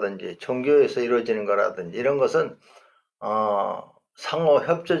이루어지는 거라든지 종교에서 이루어지는 거라든지 이런 것은 상호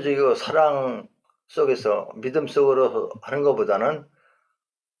협조적이고 사랑 속에서 믿음 속으로 하는 것보다는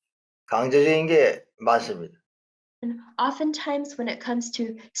강제적인 게 많습니다. And oftentimes when it comes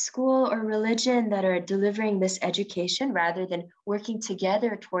to school or religion that are delivering this education rather than working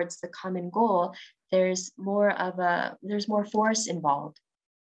together towards the common goal, there's more force involved.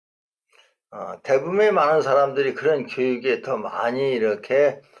 대부분의 많은 사람들이 그런 교육에 더 많이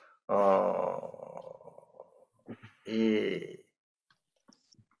이렇게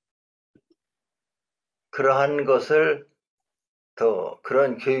그러한 것을 더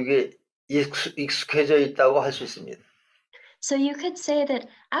그런 교육에 익숙해져 있다고 할 수 있습니다. So you could say that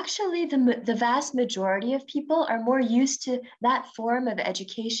actually the vast majority of people are more used to that form of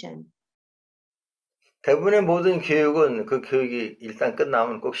education. 대부분의 모든 교육은 그 교육이 일단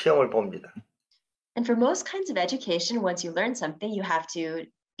끝나면 꼭 시험을 봅니다. And for most kinds of education, once you learn something, you have to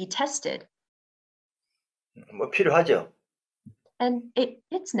be tested. 뭐 필요하죠. And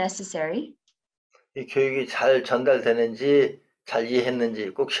it's necessary. 이 교육이 잘 전달되는지 잘 이해했는지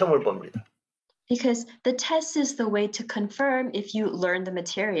꼭 시험을 봅니다. Because the test is the way to confirm if you learned the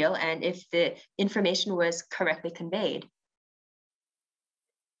material and if the information was correctly conveyed.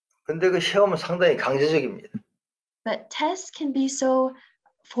 근데 그 시험은 상당히 강제적입니다. But tests can be so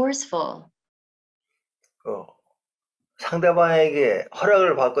forceful. 상대방에게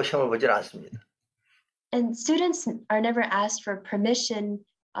허락을 받고 시험을 보지는 않습니다. And students are never asked for permission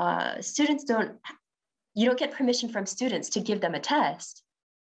you don't get permission from students to give them a test.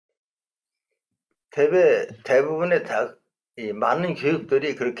 대부분의 이 많은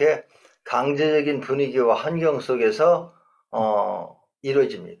교육들이 그렇게 강제적인 분위기와 환경 속에서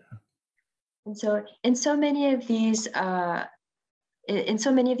이루어집니다. And so in so many of these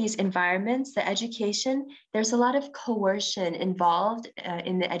environments, the education, there's a lot of coercion involved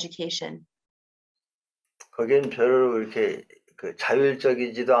in the education. 거긴 별로 그렇게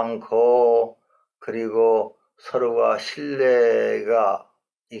자율적이지도 않고 그리고 서로가 신뢰가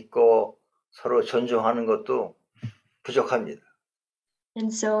있고 서로 존중하는 것도 부족합니다.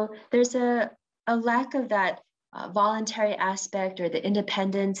 And so there's a lack of that voluntary aspect or the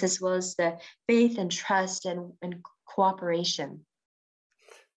independence as well as the faith and trust and cooperation.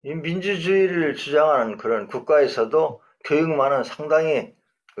 이 민주주의를 주장하는 그런 국가에서도 교육만은 상당히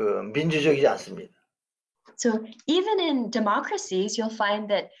민주적이지 않습니다. So even in democracies, you'll find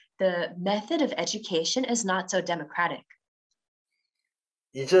that the method of education is not so democratic.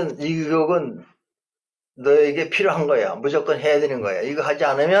 이 교육은 너에게 필요한 거야. 무조건 해야 되는 거야. 이거 하지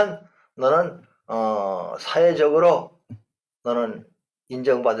않으면 너는 사회적으로 너는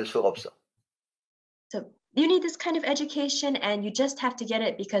인정받을 수가 없어. So you need this kind of education and you just have to get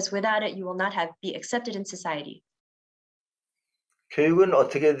it because without it you will not be accepted in society. 교육은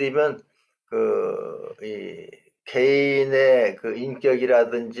어떻게 되면 이 개인의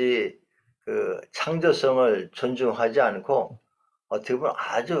인격이라든지 창조성을 존중하지 않고 어떻게 보면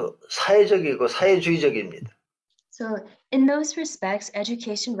아주 사회적이고 사회주의적입니다. So in those respects,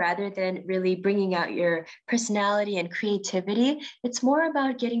 education, rather than really bringing out your personality and creativity, it's more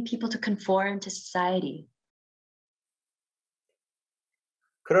about getting people to conform to society.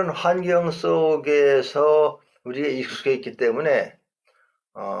 그런 환경 속에서 우리가 익숙해 있기 때문에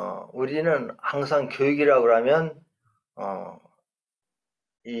우리는 항상 교육이라고 하면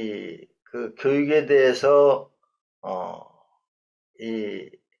이 교육에 대해서 이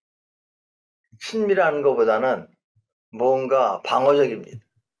친밀한 것보다는 뭔가 방어적입니다.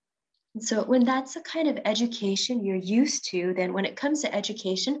 So when that's the kind of education you're used to, then when it comes to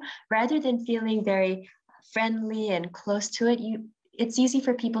education, rather than feeling very friendly and close to it, it's easy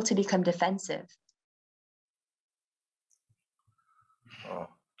for people to become defensive.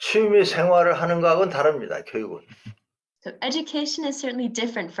 취미 생활을 하는 거하고는 다릅니다. 교육은. So education is certainly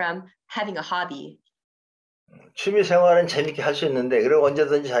different from having a hobby. 취미 생활은 재밌게 할 수 있는데 그리고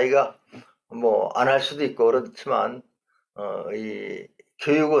언제든지 자기가 안 할 수도 있고 그렇지만 이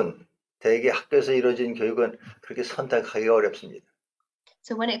교육은 대개 학교에서 이루어진 교육은 그렇게 선택하기가 어렵습니다.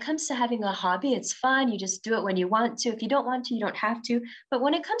 So when it comes to having a hobby, it's fun. You just do it when you want to. If you don't want to, you don't have to. But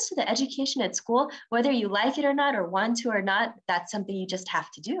when it comes to the education at school, whether you like it or not, or want to or not, that's something you just have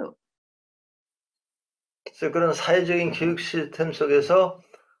to do. 그래서 그런 사회적인 교육 시스템 속에서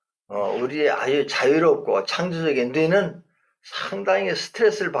우리의 아주 자유롭고 창조적인 뇌는 상당히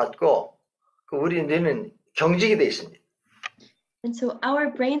스트레스를 받고 우리 뇌는 경직이 돼 있습니다. And so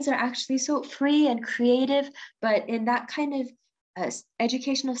our brains are actually so free and creative, but in that kind of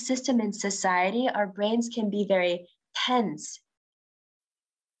educational system in society, our brains can be very tense.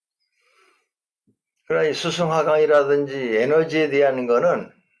 그러나 이 수승화강이라든지 에너지에 대한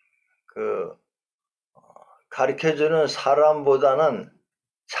거는 가르쳐주는 사람보다는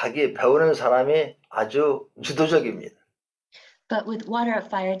자기 배우는 사람이 아주 주도적입니다. But with water up,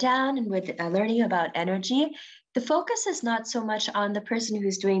 fire down, and with learning about energy, the focus is not so much on the person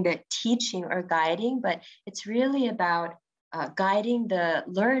who's doing the teaching or guiding, but it's really about guiding the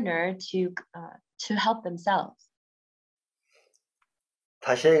learner to help themselves.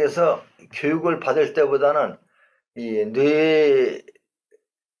 다시 얘기해서 교육을 받을 때보다는 이 뇌의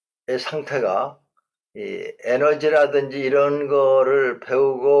상태가 이 에너지라든지 이런 거를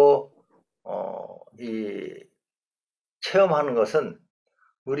배우고 이 체험하는 것은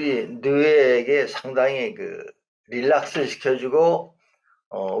우리 뇌에게 상당히 릴락스를 시켜주고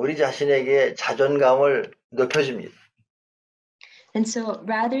우리 자신에게 자존감을 높여줍니다. And so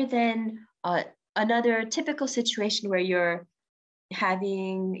rather than another typical situation where you're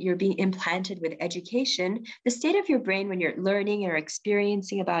being implanted with education, the state of your brain when you're learning or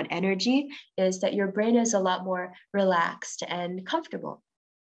experiencing about energy is that your brain is a lot more relaxed and comfortable.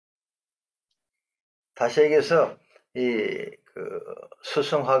 다시 얘기해서 이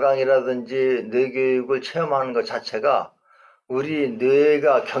수승화강이라든지 뇌교육을 체험하는 것 자체가 우리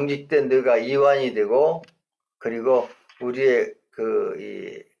뇌가 경직된 뇌가 이완이 되고 그리고 우리의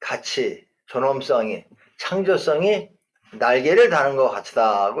이 가치, 존엄성이, 창조성이 날개를 다는 것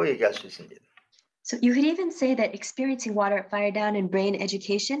같다고 얘기할 수 있습니다. So you could even say that experiencing water, fire down, and brain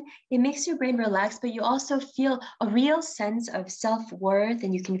education, it makes your brain relax, but you also feel a real sense of self-worth,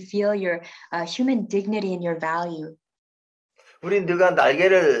 and you can feel your human dignity and your value. 우리 누가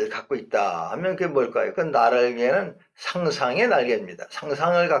날개를 갖고 있다 하면 그게 뭘까요? 그 날개는 상상의 날개입니다.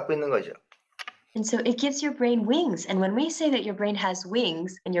 상상을 갖고 있는 거죠. And so it gives your brain wings. And when we say that your brain has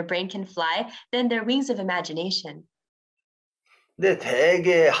wings and your brain can fly, then they're wings of imagination. 근데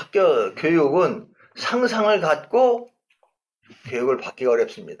대개 학교 교육은 상상을 갖고 교육을 받기가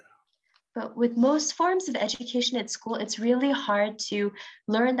어렵습니다. But with most forms of education at school, it's really hard to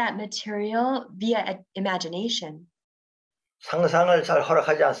learn that material via imagination. 상상을 잘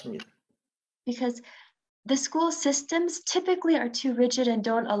허락하지 않습니다. Because the school systems typically are too rigid and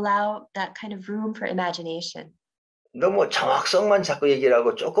don't allow that kind of room for imagination. 너무 정확성만 자꾸 얘기를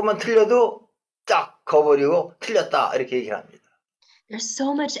하고 조금만 틀려도 딱 거버리고 틀렸다 이렇게 얘기를 합니다. There's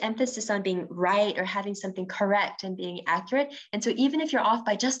so much emphasis on being right or having something correct and being accurate. And so even if you're off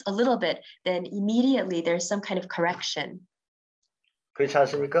by just a little bit, then immediately there's some kind of correction. 그렇지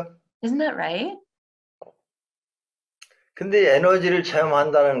않습니까? Isn't that right? 근데 에너지를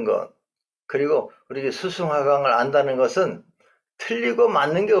체험한다는 것, 그리고 우리 수승화강을 안다는 것은 틀리고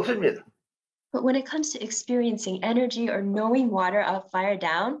맞는 게 없습니다. But when it comes to experiencing energy or knowing water up, fire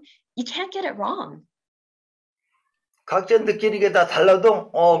down, you can't get it wrong. 각자 느끼는 게 다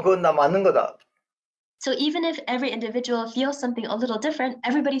달라도 그건 나 맞는 거다. So even if every individual feels something a little different,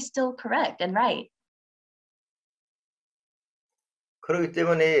 everybody's still correct and right. 그렇기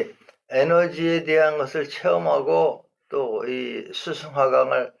때문에 에너지에 대한 것을 체험하고 또 이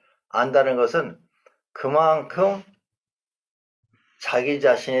수승화강을 안다는 것은 그만큼 자기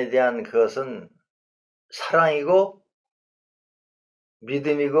자신에 대한 그것은 사랑이고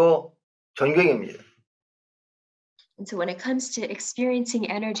믿음이고 존경입니다. And so when it comes to experiencing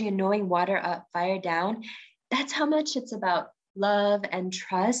energy and knowing water up, fire down, that's how much it's about love and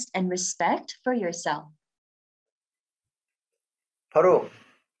trust and respect for yourself. 바로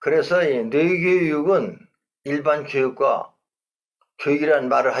그래서 이 뇌교육은 일반 교육과 교육이라는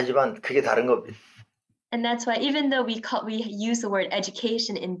말을 하지만 그게 다른 겁니다. And that's why even though we use the word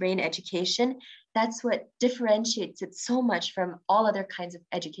education in brain education, that's what differentiates it so much from all other kinds of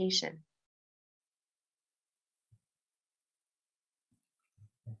education.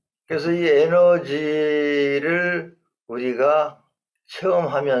 그래서 이 에너지를 우리가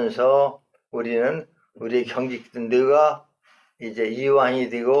체험하면서 우리는 우리의 경직뇌가 이제 이완이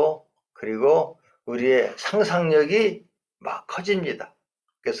되고 그리고 우리의 상상력이 막 커집니다.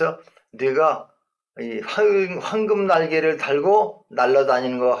 그래서 뇌가 이 황금 날개를 달고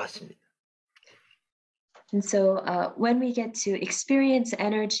날아다니는 것 같습니다. And so when we get to experience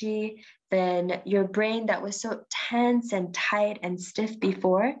energy, then your brain that was so tense and tight and stiff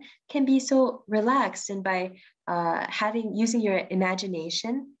before can be so relaxed. And by using your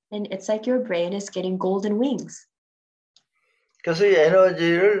imagination, and it's like your brain is getting golden wings. 그래서 이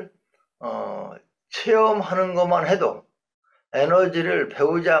에너지를 체험하는 것만 해도 에너지를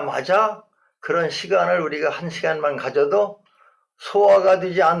배우자마자 그런 시간을 우리가 1시간만 가져도 소화가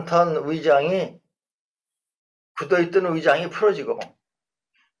되지 않던 위장이 굳어있던 위장이 풀어지고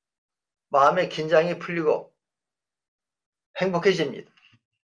마음의 긴장이 풀리고 행복해집니다.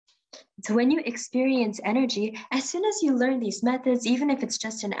 So when you experience energy, as soon as you learn these methods, even if it's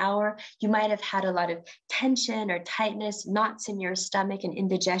just an hour, you might have had a lot of tension or tightness, knots in your stomach and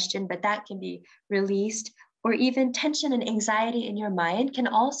indigestion, but that can be released. Or even tension and anxiety in your mind can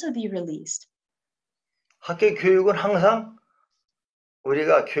also be released. 학교 교육은 항상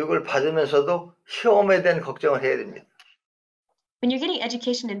우리가 교육을 받으면서도 시험에 대한 걱정을 해야 됩니다. When you're getting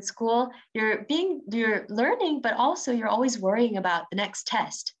education in school, you're learning, but also you're always worrying about the next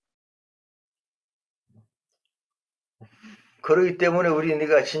test. 그렇기 때문에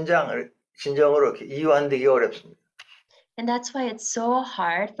우리가 진정으로 이완되기 어렵습니다. And that's why it's so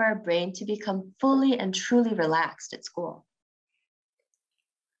hard for our brain to become fully and truly relaxed at school.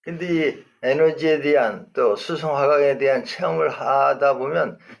 근데 이 에너지에 대한 또 수성화강에 대한 체험을 하다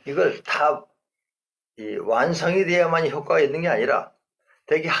보면 이걸 다 완성이 돼야만이 효과가 있는 게 아니라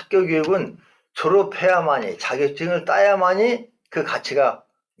대개 학교 교육은 졸업해야만이 자격증을 따야만이 그 가치가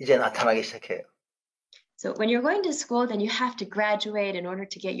이제 나타나기 시작해요. So when you're going to school, then you have to graduate in order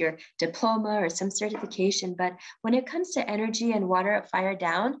to get your diploma or some certification. But when it comes to energy and water up, fire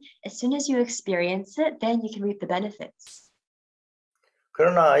down, as soon as you experience it, then you can reap the benefits.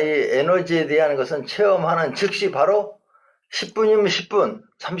 그러나 이 에너지에 대한 것은 체험하는 즉시 바로 10분이면 10분,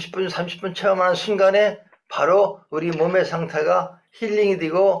 30분, 30분 체험하는 순간에 바로 우리 몸의 상태가 힐링이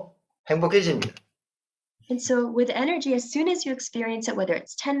되고 행복해집니다. And so with energy, as soon as you experience it, whether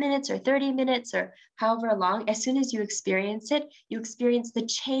it's 10 minutes or 30 minutes or however long, as soon as you experience it, you experience the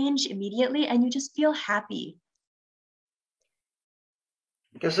change immediately and you just feel happy.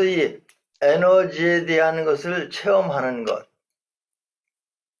 그래서 이 에너지에 대한 것을 체험하는 것,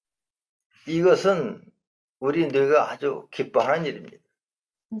 이것은 우리 뇌가 아주 기뻐하는 일입니다.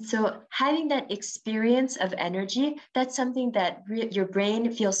 And so having that experience of energy, that's something that your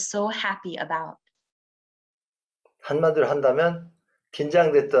brain feels so happy about. 한마디로 한다면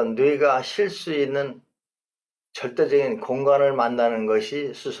긴장됐던 뇌가 쉴 수 있는 절대적인 공간을 만나는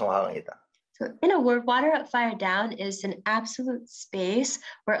것이 수송화강이다. So in a word, water up, fire down is an absolute space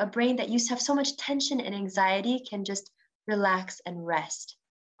where a brain that used to have so much tension and anxiety can just relax and rest.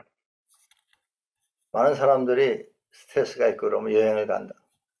 많은 사람들이 스트레스가 있고 그러면 여행을 간다.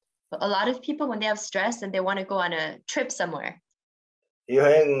 But a lot of people, when they have stress and they want to go on a trip somewhere.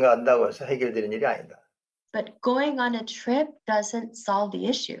 여행 간다고 해서 해결되는 일이 아니다. But going on a trip doesn't solve the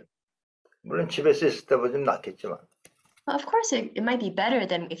issue. 물론 집에서 있을 때보다 좀 낫겠지만. Well, of course, it might be better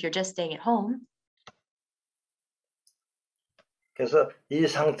than if you're just staying at home. 그래서 이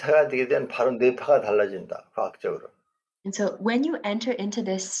상태가 되게 되면 바로 뇌파가 달라진다, 과학적으로. And so when you enter into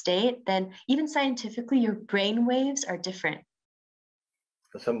this state, then even scientifically, your brain waves are different.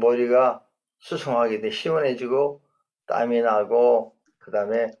 그래서 머리가 수송하게 돼 시원해지고 땀이 나고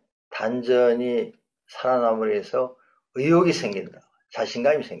그다음에 단전이 살아남으려 해서 의욕이 생긴다,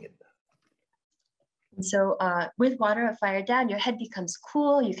 자신감이 생긴다. And so with water up, fire down, your head becomes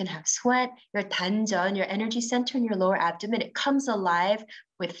cool, you can have sweat, your 단전, your energy center in your lower abdomen, it comes alive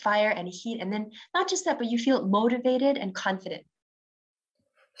with fire and heat. And then not just that, but you feel motivated and confident.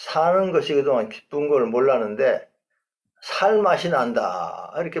 사는 것이 그동안 기쁜 걸 몰랐는데 살 맛이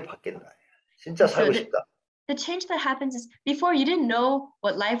난다, 이렇게 바뀐다. 진짜 살고 싶다. The change that happens is before you didn't know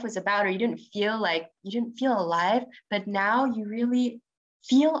what life was about or you didn't feel alive, but now you really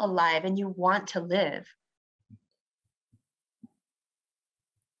feel alive and you want to live.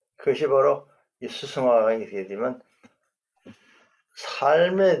 그것이 바로 이 수승화가 되게 되면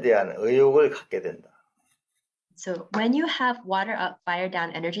삶에 대한 의욕을 갖게 된다. So when you have water up, fire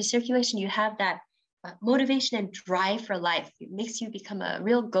down energy circulation, you have that motivation and drive for life. It makes you become a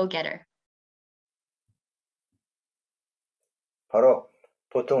real go-getter. 바로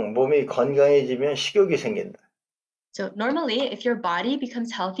보통 몸이 건강해지면 식욕이 생긴다. So normally, if your body becomes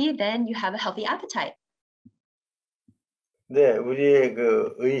healthy, then you have a healthy appetite. 네, 우리의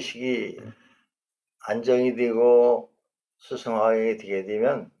그 의식이 안정이 되고 수승화가 되게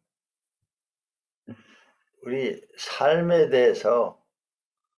되면 우리 삶에 대해서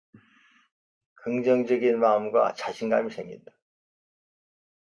긍정적인 마음과 자신감이 생긴다.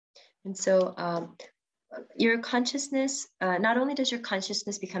 And so your consciousness, not only does your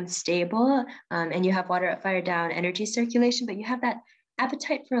consciousness become stable and you have water up, fire down, energy circulation, but you have that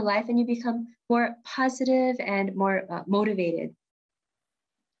appetite for life and you become more positive and more motivated.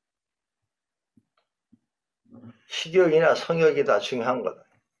 식욕이나 성욕이 다 중요한 거다.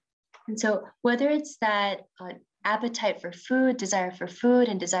 And so whether it's that appetite for food,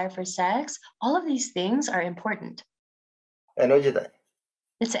 and desire for sex, all of these things are important. 에너지다.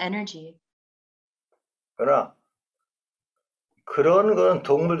 It's energy. 그러나 그런 건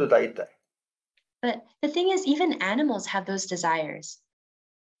동물도 다 있다. But the thing is, even animals have those desires.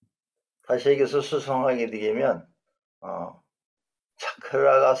 다시 얘기해서 수성하게 되면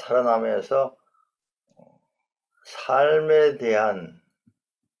차크라가 살아나면서 삶에 대한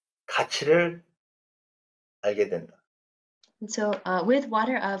가치를 알게 된다. And so with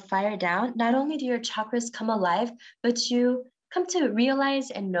water up, fire down, not only do your chakras come alive, but you come to realize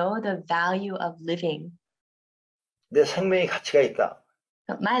and know the value of living. 내 생명이 가치가 있다.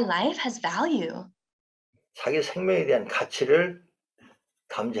 My life has value. 자기 생명에 대한 가치를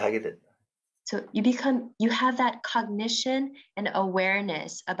감지하게 된다. So you have that cognition and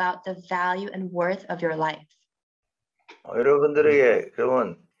awareness about the value and worth of your life. 여러분들에게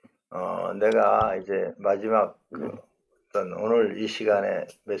그러면 내가 이제 마지막 어떤 오늘 이 시간에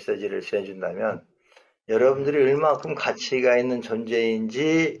메시지를 전해준다면 여러분들이 얼마큼 가치가 있는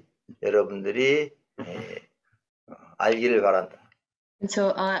존재인지 여러분들이 알기를 바란다. And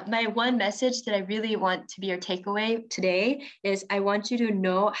so my one message that I really want to be your takeaway today is I want you to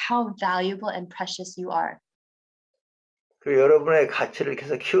know how valuable and precious you are. 그리고 여러분의 가치를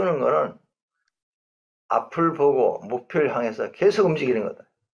계속 키우는 거는 앞을 보고 목표를 향해서 계속 움직이는 거다.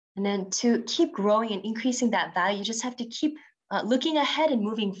 And then to keep growing and increasing that value, you just have to keep looking ahead and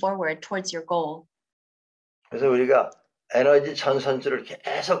moving forward towards your goal. 그래서 우리가 에너지 전선줄을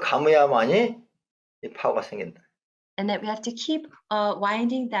계속 감아야만이 이 파워가 생긴다. And that we have to keep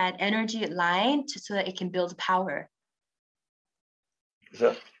winding that energy line so that it can build power.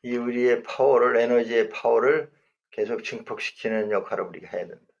 그래서 이 우리의 파워를, 에너지의 파워를 계속 증폭시키는 역할을 우리가 해야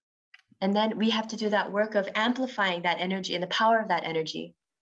된다. And then we have to do that work of amplifying that energy and the power of that energy.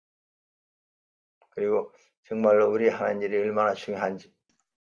 그리고 정말로 우리 하는 일이 얼마나 중요한지.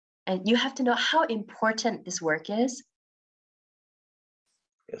 And you have to know how important this work is.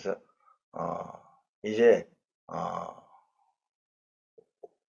 그래서 이제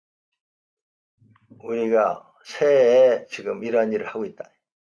우리가 새해에 지금 이런 일을 하고 있다.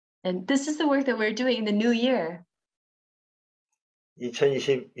 And this is the work that we're doing in the new year.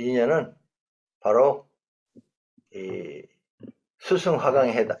 2022년은 바로 이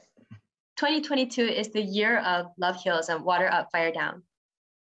수승화강의 해다. 2022 is the year of love heals and water up, fire down.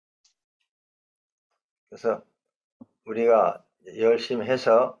 그래서 우리가 열심히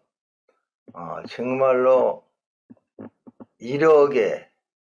해서 정말로 1억의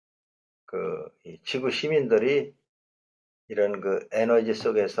이 지구 시민들이 이런 그 에너지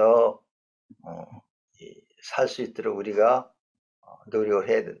속에서 살 수 있도록 우리가 노력을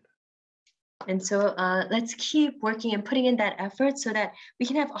해야 된다. And so let's keep working and putting in that effort so that we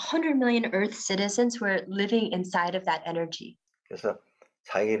can have 100 million Earth citizens who are living inside of that energy. 그래서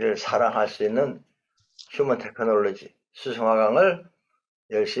자기를 사랑할 수 있는 휴먼 테크놀로지 수승화강을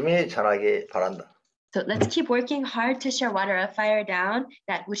열심히 전하기 바란다. So let's keep working hard to share water up, fire down,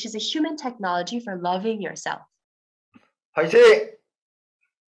 that which is a human technology for loving yourself. 화이팅!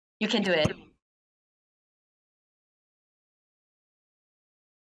 You can do it.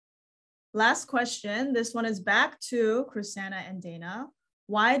 Last question. This one is back to Chrisanna and Dana.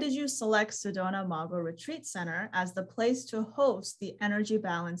 Why did you select Sedona Mago Retreat Center as the place to host the Energy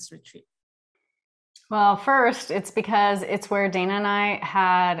Balance Retreat? Well, first, it's because it's where Dana and I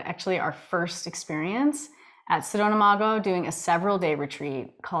had actually our first experience at Sedona Mago doing a several-day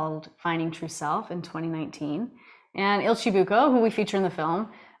retreat called Finding True Self in 2019. And Il Chibuco, who we feature in the film,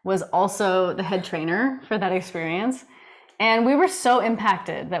 was also the head trainer for that experience. And we were so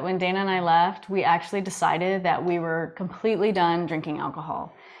impacted that when Dana and I left, we actually decided that we were completely done drinking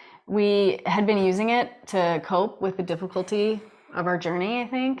alcohol. We had been using it to cope with the difficulty of our journey, I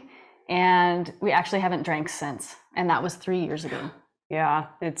think. And we actually haven't drank since. And that was 3 years ago. Yeah,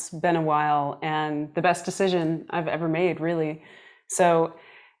 it's been a while and the best decision I've ever made, really. So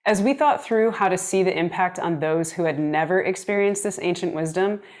as we thought through how to see the impact on those who had never experienced this ancient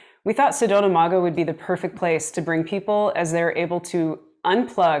wisdom, we thought Sedona Mago would be the perfect place to bring people as they're able to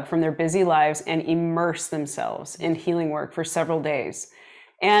unplug from their busy lives and immerse themselves in healing work for several days.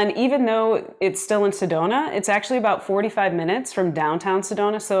 And even though it's still in Sedona, it's actually about 45 minutes from downtown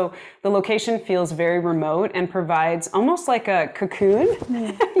Sedona. So the location feels very remote and provides almost like a cocoon,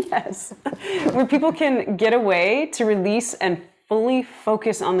 yes, where people can get away to release and fully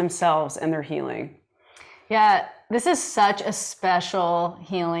focus on themselves and their healing. Yeah, this is such a special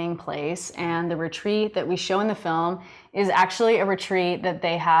healing place. And the retreat that we show in the film is actually a retreat that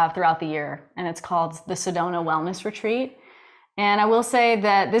they have throughout the year. And it's called the Sedona Wellness Retreat. And I will say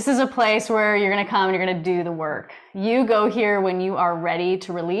that this is a place where you're going to come and you're going to do the work. You go here when you are ready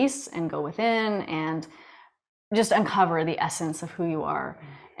to release and go within and just uncover the essence of who you are.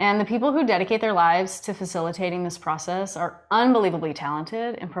 And the people who dedicate their lives to facilitating this process are unbelievably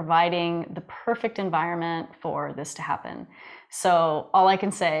talented in providing the perfect environment for this to happen. So all I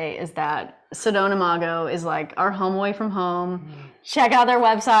can say is that Sedona Mago is like our home away from home. Check out their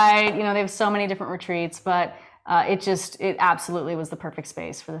website. You know, they have so many different retreats, but it absolutely was the perfect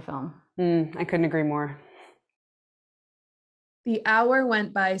space for the film. I couldn't agree more. The hour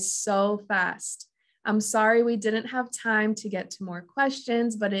went by so fast. I'm sorry we didn't have time to get to more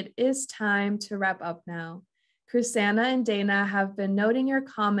questions, but it is time to wrap up now. Chrisanna and Dana have been noting your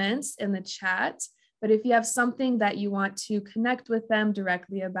comments in the chat, but if you have something that you want to connect with them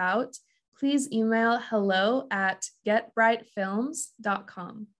directly about, please email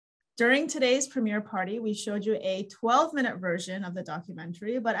hello@getbrightfilms.com. During today's premiere party, we showed you a 12-minute version of the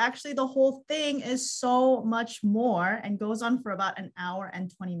documentary, but actually the whole thing is so much more and goes on for about an hour and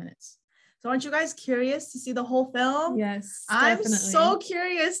 20 minutes. So aren't you guys curious to see the whole film? Yes, I'm definitely. so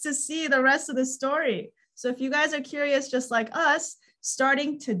curious to see the rest of the story. So if you guys are curious, just like us,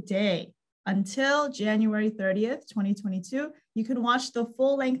 starting today until January 30th, 2022, you can watch the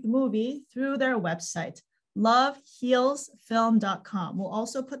full-length movie through their website, lovehealsfilm.com. We'll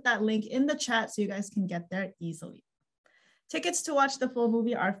also put that link in the chat so you guys can get there easily. Tickets to watch the full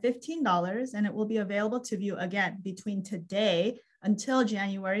movie are $15, and it will be available to view again between today until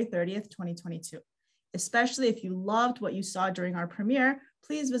January 30th, 2022. Especially if you loved what you saw during our premiere,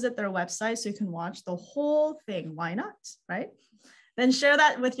 please visit their website so you can watch the whole thing. Why not, right? Then share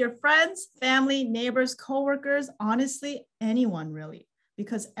that with your friends, family, neighbors, coworkers, honestly, anyone really,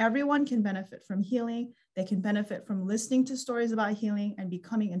 because everyone can benefit from healing. They can benefit from listening to stories about healing and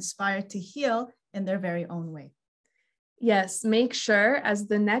becoming inspired to heal in their very own way. Yes, make sure as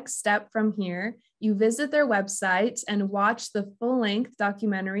the next step from here, you visit their website and watch the full-length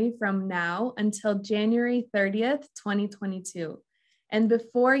documentary from now until January 30th, 2022. And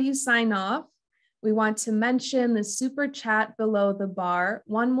before you sign off, we want to mention the super chat below the bar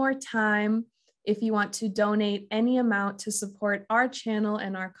one more time if you want to donate any amount to support our channel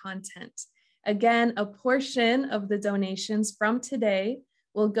and our content. Again, a portion of the donations from today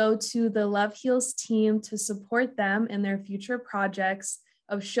will go to the Love Heals team to support them in their future projects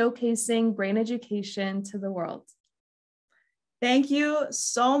of showcasing brain education to the world. Thank you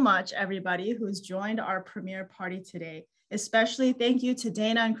so much, everybody who's joined our premiere party today. Especially thank you to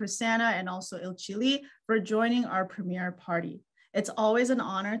Dana and Chrisana and also Ilchili for joining our premiere party. It's always an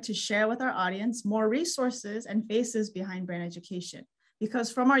honor to share with our audience more resources and faces behind brain education. Because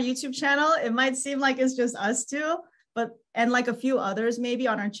from our YouTube channel, it might seem like it's just us two, and like a few others maybe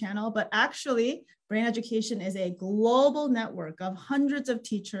on our channel, but actually brain education is a global network of hundreds of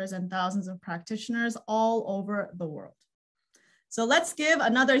teachers and thousands of practitioners all over the world. So let's give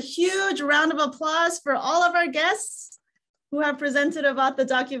another huge round of applause for all of our guests who have presented about the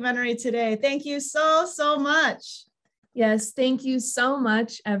documentary today. Thank you so, so much. Yes, thank you so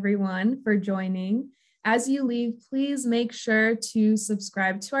much, everyone, for joining. As you leave, please make sure to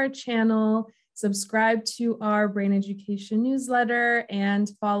subscribe to our channel, subscribe to our brain education newsletter, and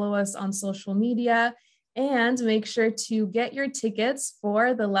follow us on social media, and make sure to get your tickets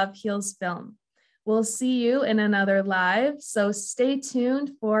for the Love Heals film. We'll see you in another live, so stay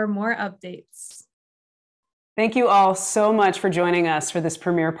tuned for more updates. Thank you all so much for joining us for this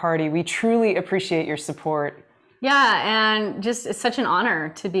premiere party. We truly appreciate your support. Yeah, and just it's such an honor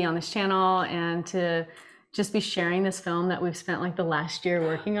to be on this channel and to just be sharing this film that we've spent like the last year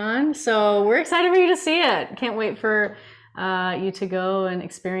working on. So we're excited for you to see it. Can't wait for you to go and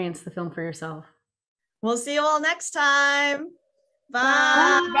experience the film for yourself. We'll see you all next time.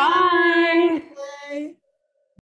 Bye. Bye. Bye.